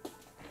all.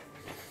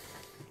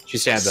 She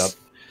stands up.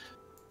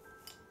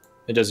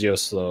 It does you a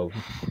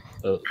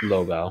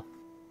low bow.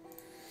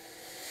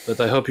 But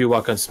I hope you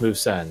walk on smooth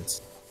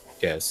sands.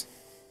 Yes.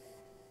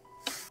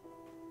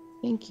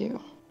 Thank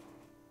you.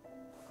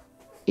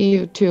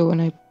 You too,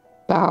 and I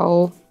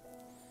bow.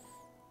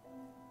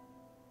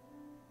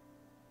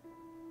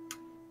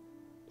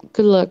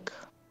 Good luck.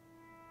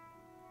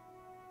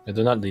 I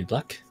do not need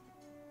luck.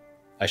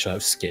 I shall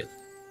have skill.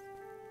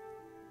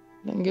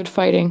 And good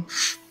fighting.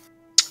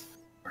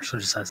 Marshall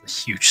just has a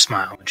huge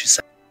smile when she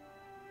said,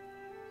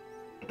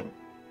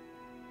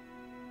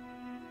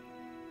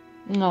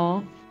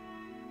 No.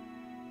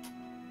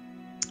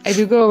 I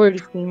do go over to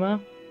Seema,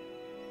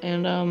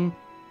 and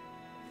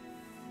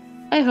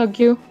I hug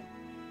you.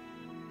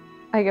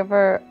 I give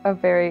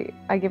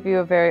you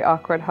a very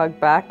awkward hug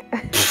back.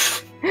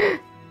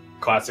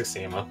 Classic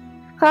Seema.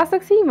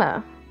 Classic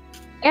Seema.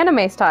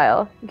 Anime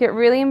style. Get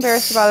really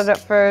embarrassed about it at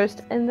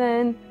first, and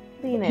then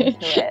lean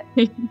into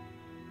it.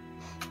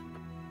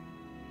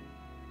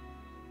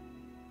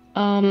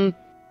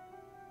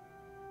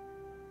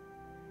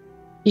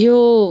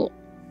 You'll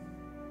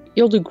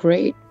do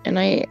great, and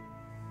I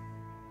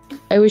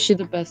wish you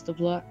the best of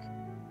luck.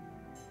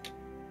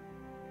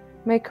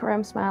 May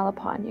Karim smile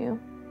upon you.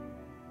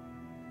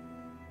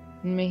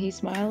 And may he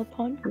smile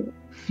upon you.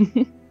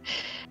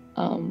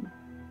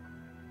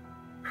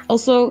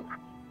 Also,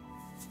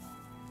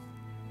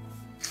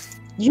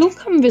 you'll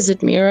come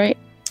visit me, right?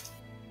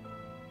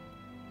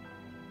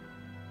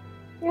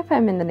 If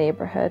I'm in the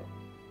neighborhood.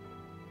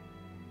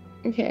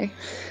 Okay.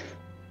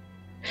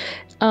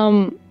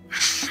 Then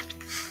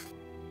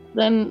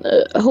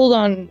hold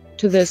on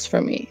to this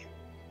for me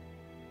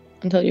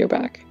until you're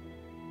back.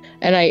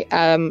 And I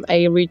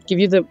give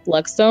you the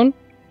luck stone,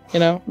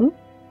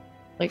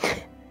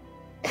 like.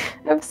 I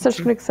have such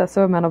an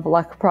excessive amount of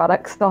luck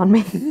products on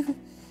me.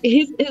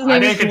 His name I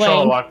is didn't control a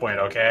Wayne. luck point,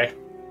 okay?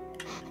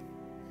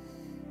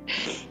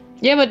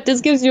 Yeah, but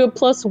this gives you a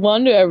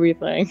 +1 to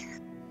everything.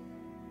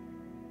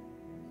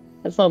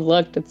 That's not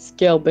luck, that's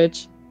skill,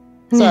 bitch.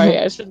 Sorry,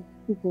 I should.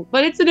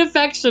 But it's an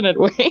affectionate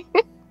way.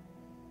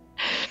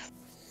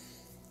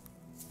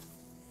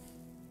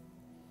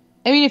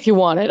 I mean, if you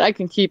want it, I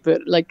can keep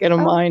it. I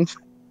don't mind.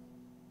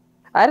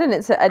 I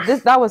didn't say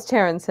that was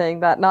Taryn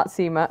saying that, not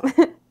Seema.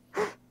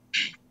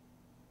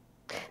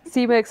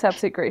 Seema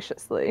accepts it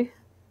graciously.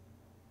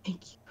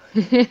 Thank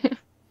you.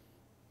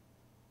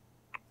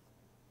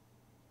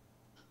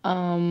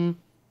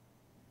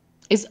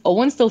 Is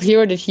Owen still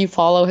here, or did he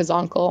follow his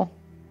uncle?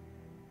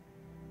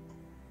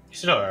 He's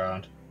still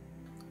around.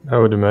 I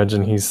would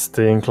imagine he's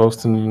staying close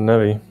to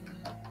Nevi.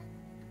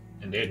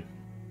 Indeed.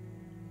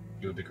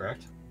 You would be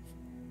correct.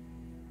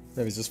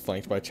 Yeah, he's just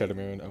flanked by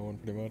Chedamir and Owen,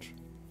 pretty much.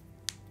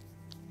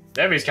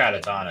 Nevi's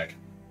catatonic.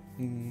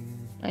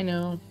 I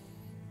know.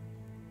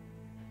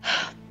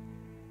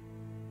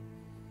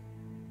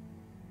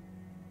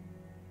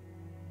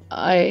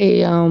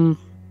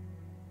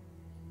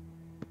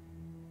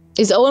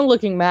 Is Owen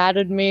looking mad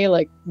at me?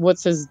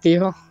 What's his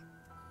deal?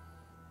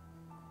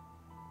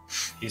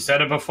 He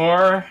said it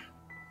before,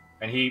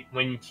 and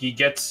when he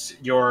gets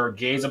your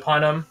gaze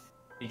upon him,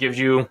 he gives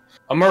you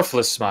a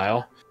mirthless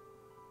smile.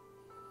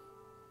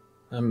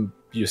 I'm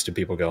used to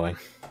people going.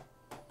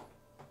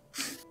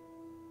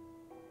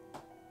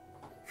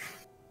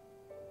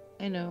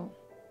 I know.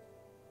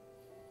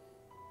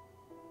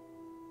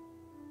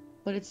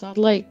 But it's not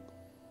like...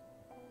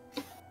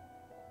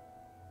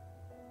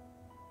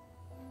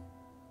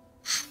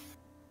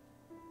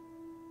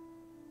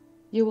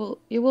 You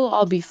will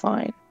all be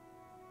fine.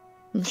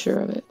 I'm sure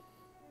of it.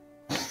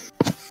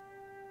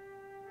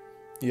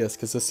 Yes,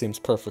 because this seems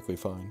perfectly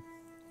fine.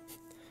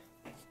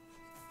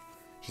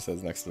 She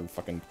says next to the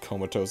fucking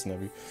comatose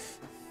Nebby.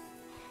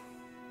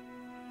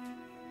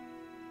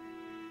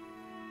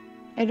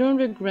 I don't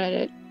regret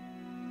it.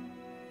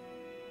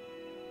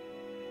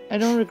 I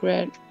don't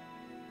regret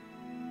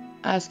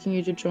asking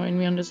you to join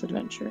me on this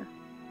adventure.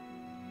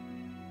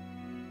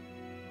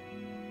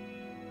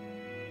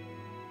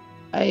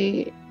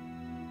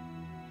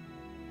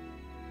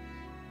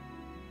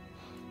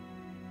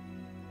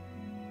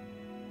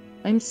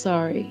 I'm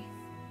sorry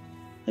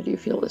that you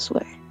feel this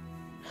way.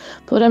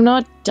 But I'm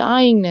not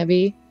dying,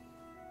 Nebby.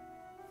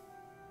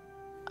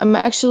 I'm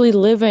actually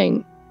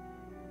living.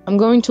 I'm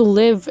going to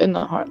live in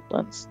the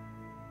Heartlands.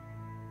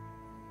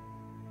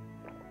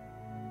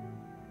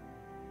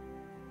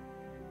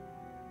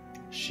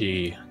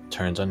 She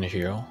turns on the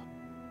hero,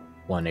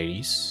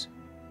 180s,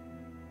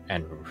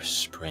 and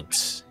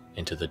sprints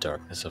into the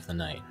darkness of the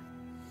night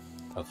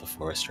of the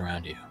forest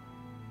around you.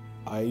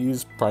 I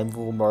use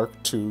Primal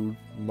Mark to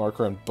mark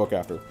her and book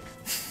after.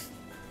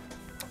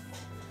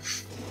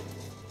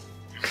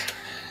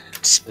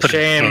 It's a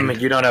shame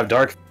you don't have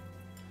dark.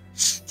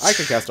 I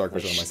can cast Dark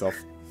Vision on myself.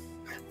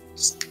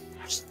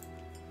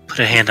 Put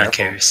a hand on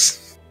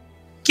Karis.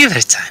 Give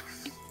it time.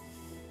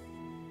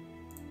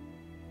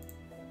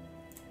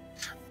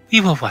 We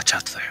will watch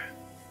out for her.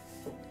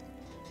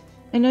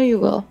 I know you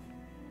will.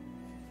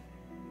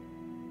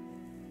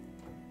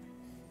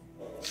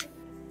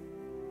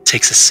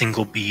 Takes a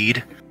single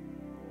bead,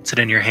 puts it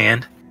in your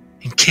hand,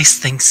 in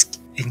case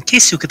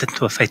you get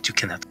into a fight you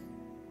cannot.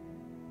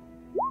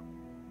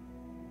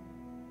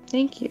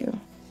 Thank you.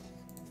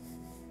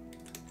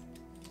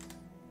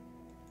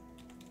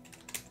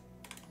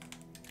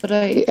 But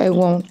I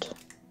won't.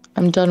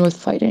 I'm done with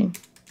fighting.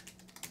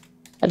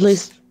 At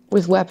least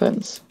with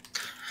weapons.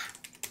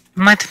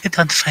 You might be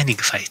done finding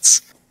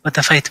fights, but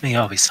the fight may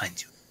always find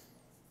you.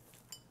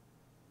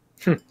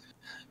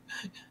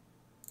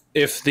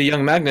 If the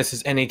young Magnus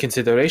is any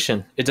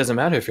consideration, it doesn't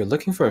matter if you're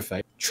looking for a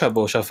fight.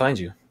 Trouble shall find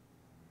you.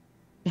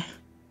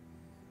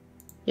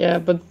 Yeah,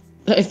 but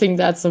I think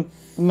that's a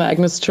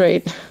Magnus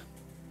trait.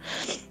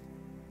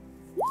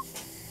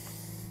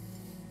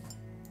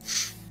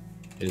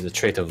 It is a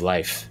trait of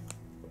life.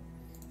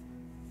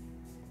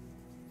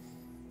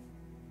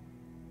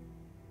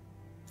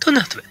 Do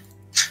not worry.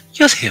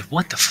 You'll hear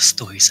wonderful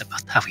stories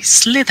about how we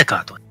slay the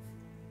god one.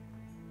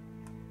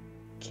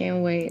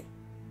 Can't wait.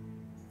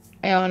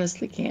 I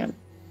honestly can't.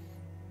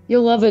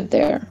 You'll love it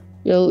there.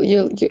 You'll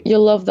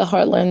love the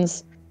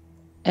Heartlands,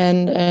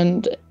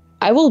 and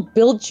I will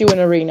build you an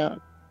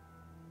arena.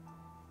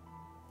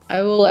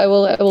 I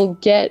will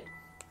get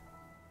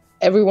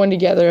everyone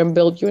together and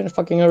build you in a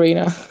fucking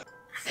arena,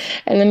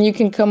 and then you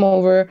can come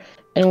over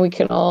and we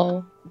can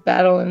all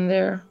battle in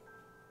there.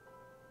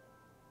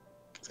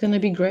 It's gonna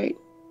be great.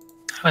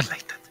 I would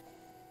like that.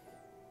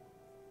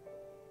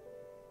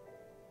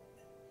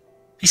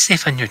 Be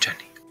safe on your journey.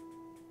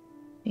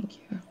 Thank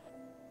you.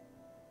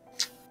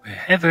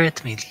 Wherever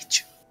it may lead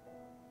you.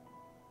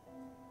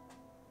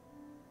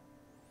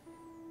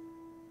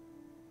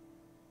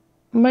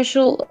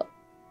 Marshall,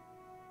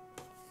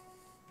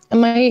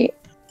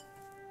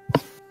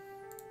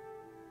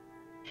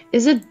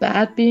 is it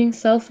bad being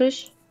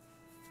selfish?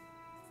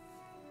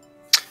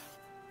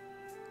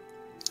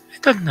 I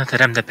don't know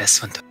that I'm the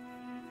best one to.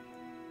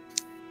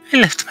 I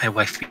left my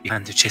wife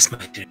behind to chase my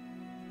dream.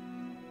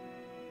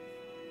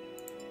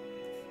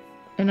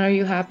 And are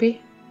you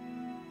happy?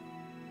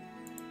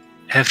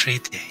 Every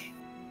day.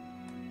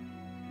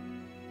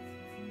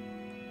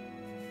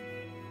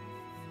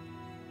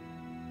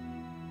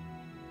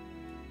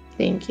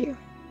 Thank you.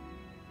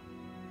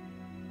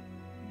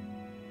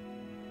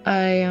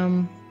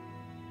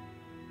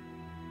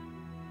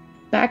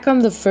 Back on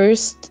the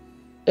first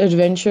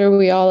adventure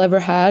we all ever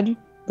had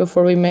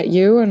before we met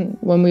you, and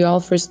when we all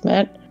first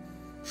met,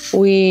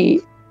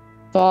 we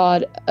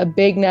fought a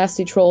big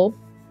nasty troll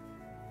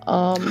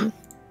on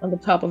the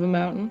top of a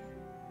mountain.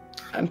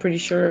 I'm pretty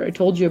sure I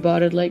told you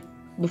about it like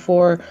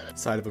before.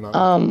 Side of a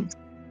mountain.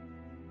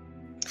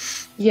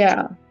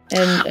 Yeah,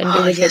 and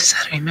oh yes,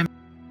 I remember.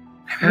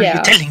 I remember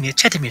you telling me,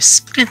 Chedimir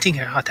sprinting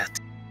out that.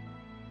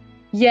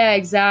 Yeah,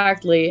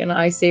 exactly. And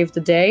I saved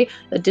the day.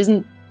 That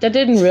didn't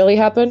really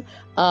happen.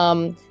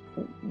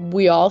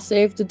 We all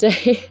saved the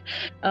day.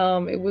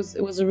 It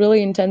was a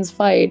really intense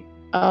fight.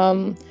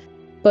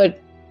 But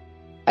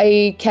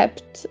I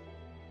kept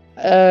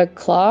a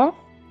claw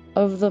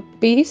of the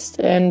beast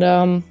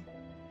and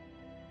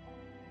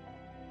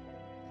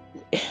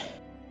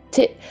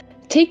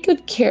take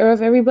good care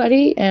of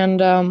everybody,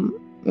 and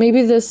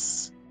maybe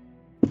this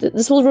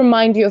will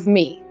remind you of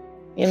me,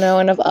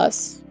 and of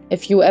us.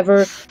 If you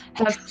ever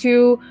have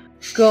to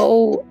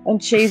go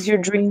and chase your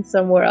dreams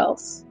somewhere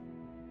else,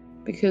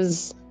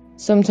 because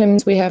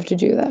sometimes we have to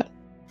do that.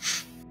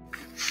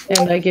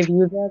 And I give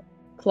you that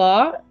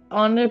claw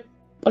on a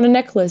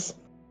necklace.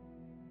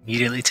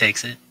 Immediately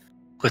takes it,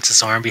 puts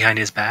his arm behind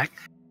his back,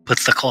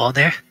 puts the claw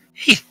there.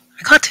 Hey,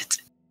 I got it.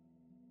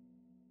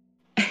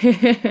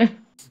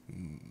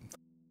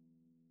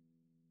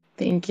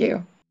 Thank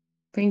you.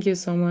 Thank you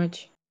so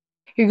much.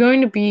 You're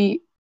going to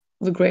be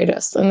the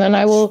greatest, and then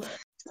I will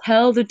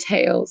tell the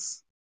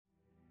tales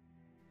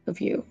of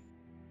you.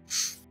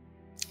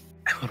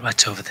 I will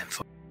watch over them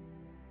for you.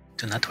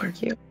 Do not worry.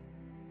 Thank you.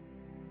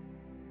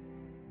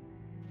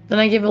 Then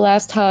I give a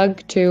last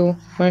hug to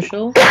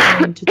Marshall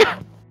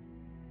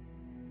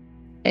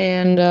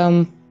and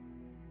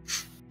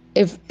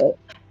if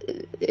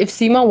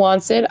Seema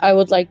wants it, I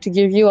would like to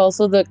give you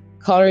also the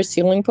Connor's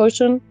healing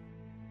potion.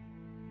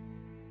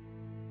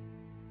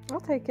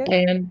 I'll take it.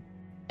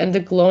 And the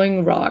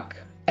glowing rock.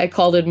 I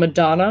called it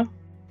Madonna,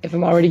 if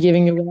I'm already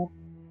giving you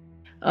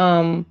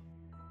that.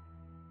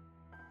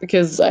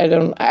 Because I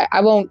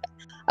will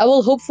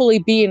hopefully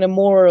be in a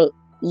more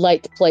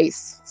light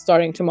place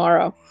starting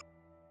tomorrow.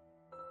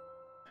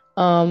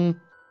 And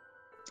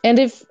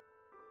if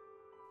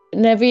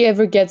Nevi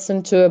ever gets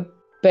into a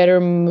better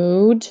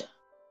mood,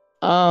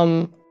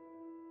 or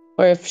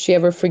if she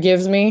ever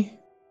forgives me,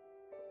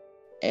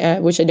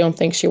 which I don't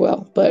think she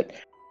will, but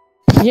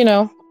you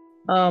know,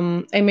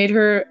 I made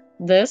her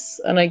this,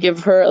 and I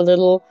give her a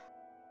little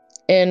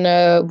in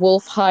a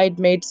wolf hide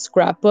made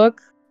scrapbook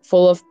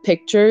full of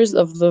pictures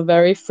of the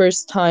very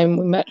first time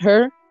we met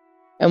her,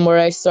 and where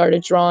I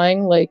started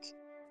drawing, like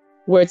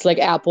where it's like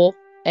apple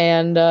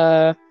and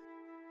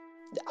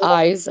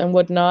eyes and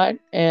whatnot,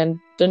 and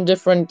then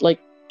different like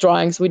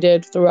drawings we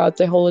did throughout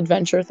the whole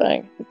adventure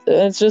thing.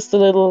 It's just a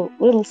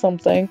little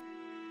something.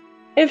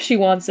 If she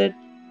wants it,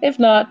 if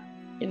not,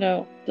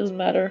 doesn't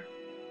matter.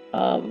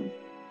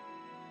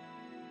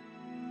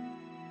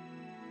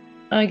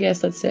 I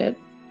guess that's it.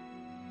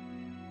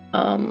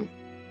 I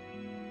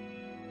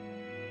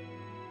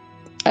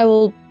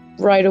will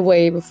right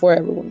away before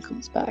everyone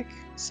comes back.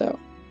 So,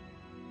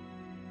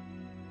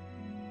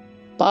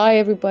 bye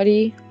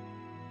everybody.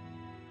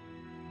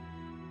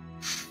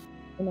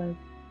 And I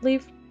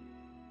leave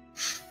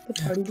the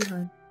party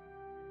behind.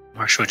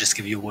 Marshall will just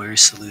give you a warrior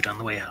salute on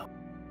the way out.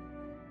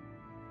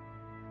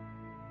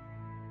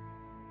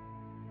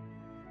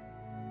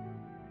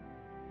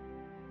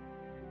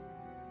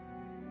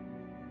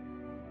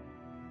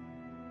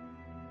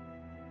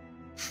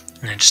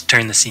 And I just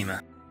turn to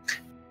Seema.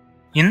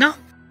 You know,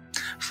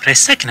 for a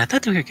second I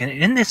thought we were going to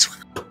end this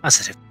one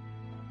positive.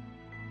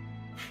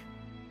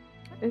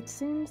 It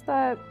seems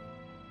that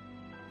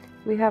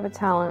we have a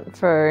talent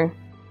for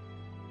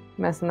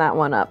messing that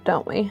one up,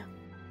 don't we?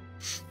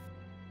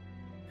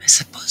 I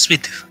suppose we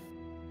do.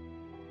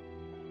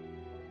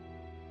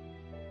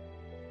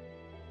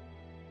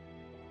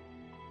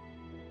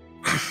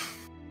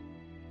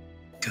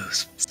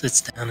 Goes,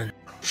 sits down and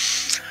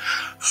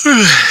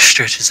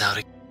stretches out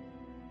again.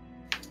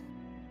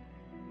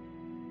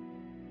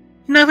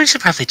 No, we should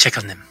probably check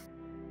on them.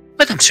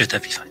 But I'm sure they'll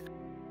be fine.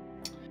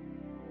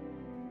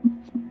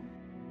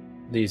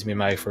 Leads me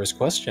my first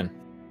question.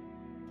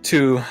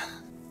 To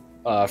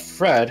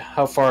Fred,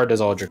 how far does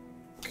Aldrich...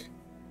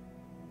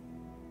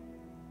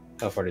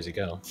 How far does he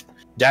go?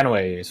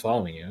 Danway is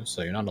following you,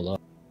 so you're not alone.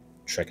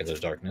 Trek into the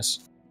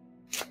darkness.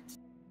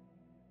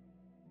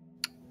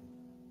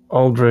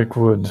 Aldrich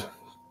would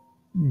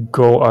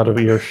go out of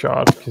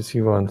earshot because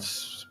he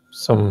wants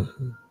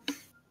some...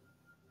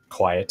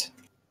 Quiet.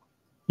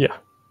 Yeah.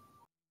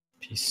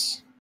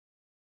 Peace.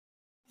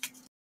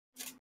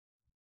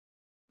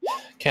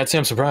 Can't say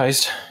I'm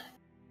surprised.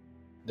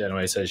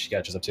 Danway says she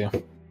catches up to you.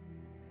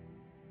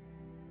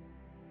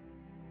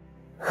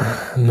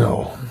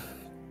 No.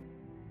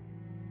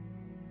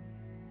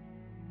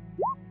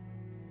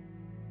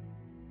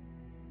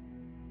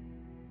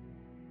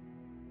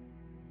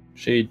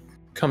 She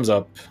comes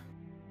up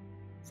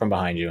from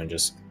behind you and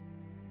just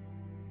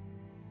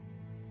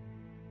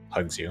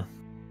hugs you.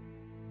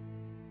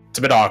 It's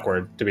a bit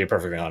awkward, to be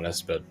perfectly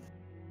honest, but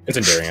it's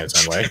endearing in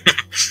its own way.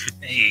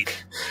 Hey,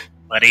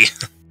 buddy.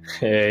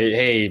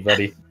 Hey,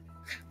 buddy.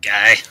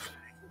 Guy.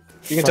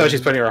 You can tell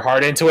she's putting her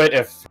heart into it,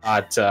 if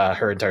not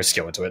her entire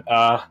skill into it.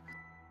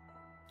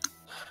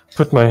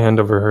 Put my hand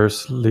over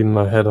hers, lean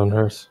my head on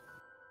hers.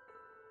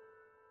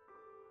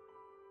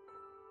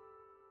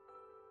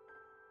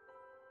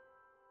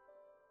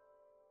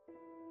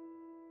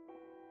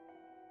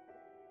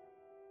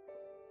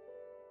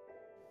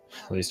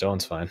 At least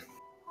Owen's fine.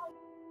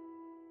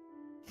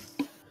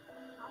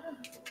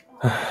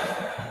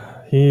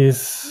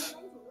 He's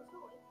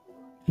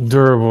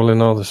durable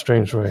in all the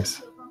strange ways.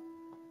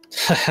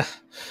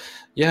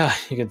 Yeah,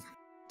 you could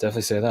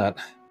definitely say that.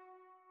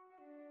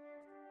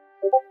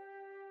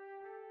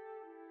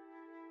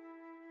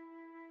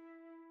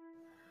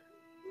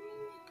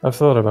 I've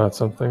thought about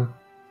something.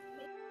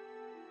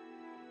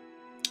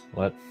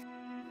 What?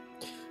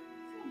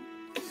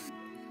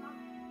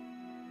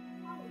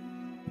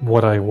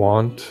 What I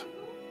want.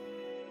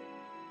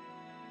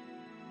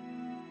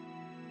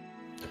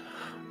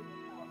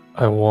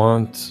 I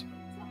want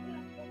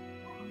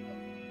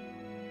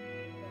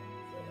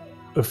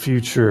a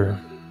future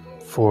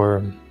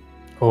for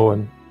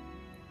Owen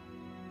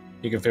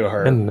You can feel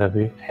her and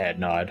Nevi. head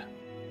nod.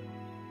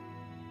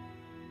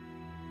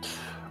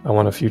 I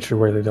want a future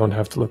where they don't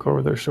have to look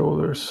over their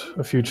shoulders.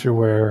 A future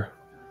where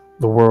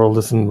the world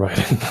isn't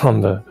riding on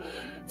the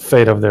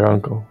fate of their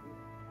uncle.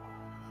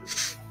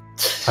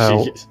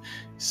 I'll-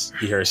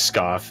 You hear her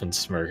scoff and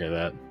smirk at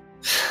that.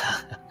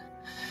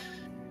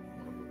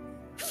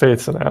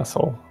 Fate's an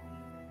asshole.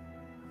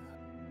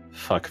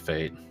 Fuck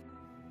fate.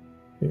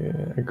 Yeah,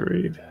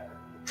 agreed.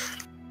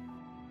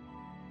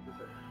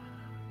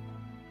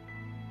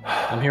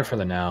 I'm here for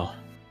the now.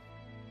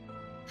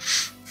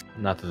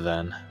 Not the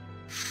then.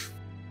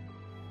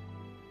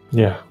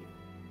 Yeah.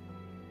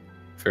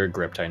 Very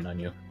grip tighten on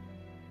you.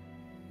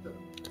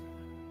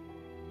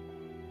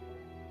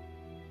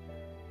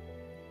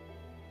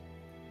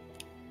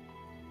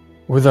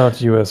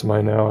 Without you as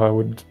my now, I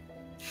would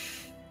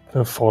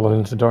have fallen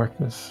into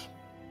darkness.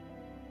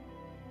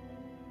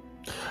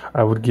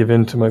 I would give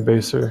in to my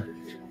baser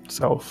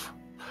self.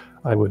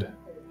 I would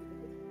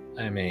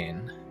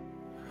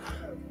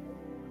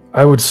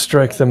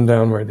strike them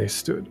down where they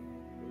stood.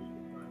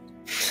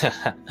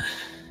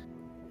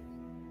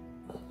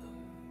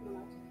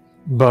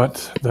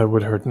 But that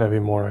would hurt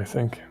Nevi more, I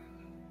think.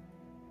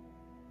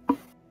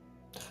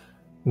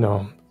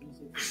 No.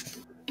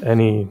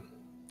 Any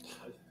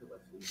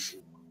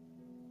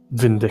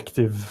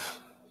vindictive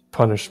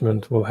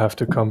punishment will have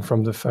to come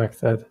from the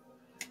fact that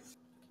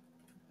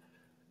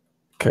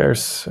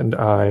Kers and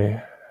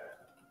I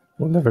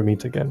will never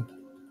meet again.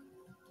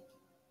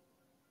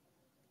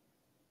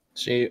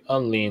 She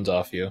unleans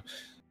off you.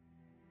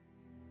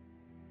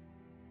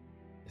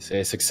 They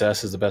say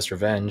success is the best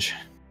revenge.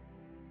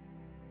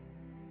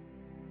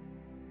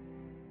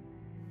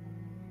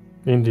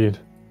 Indeed.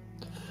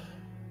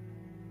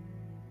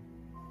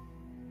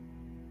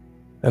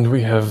 And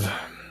we have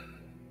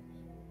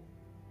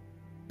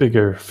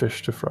bigger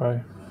fish to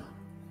fry.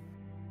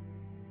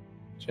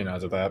 She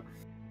nods at that.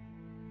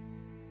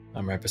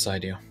 I'm right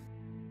beside you.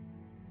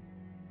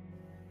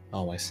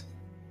 Always.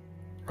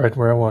 Right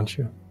where I want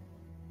you.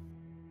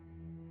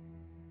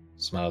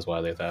 Smiles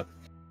widely at that.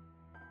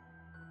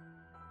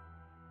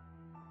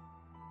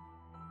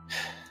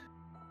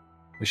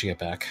 We should get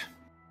back.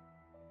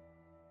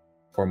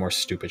 Before more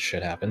stupid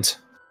shit happens.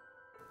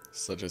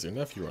 Such as your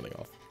nephew running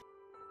off.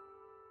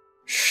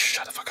 Shh,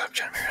 shut the fuck up,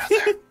 Jeremy. You're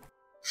out there.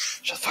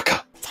 Shut the fuck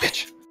up,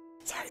 bitch.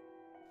 Sorry.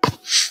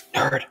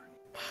 Nerd.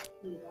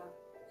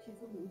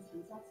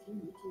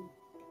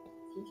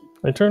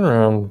 I turn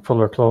around, pull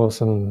her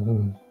close,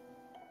 and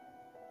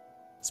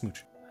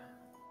Smooch.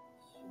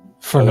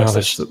 for Oh, now,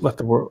 that's let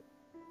the world.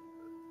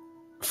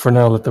 For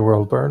now, let the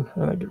world burn,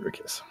 and I give her a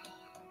kiss.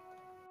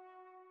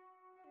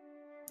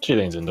 She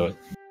leans into it.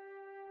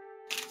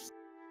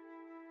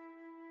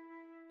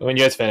 But when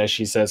you guys finish,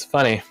 she says,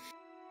 funny.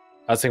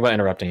 I was thinking about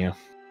interrupting you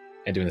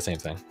and doing the same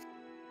thing.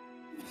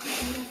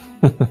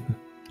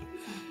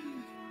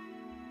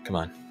 Come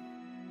on.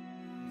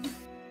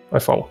 I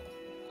follow.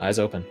 Eyes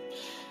open.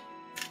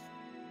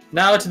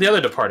 Now to the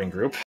other departing group.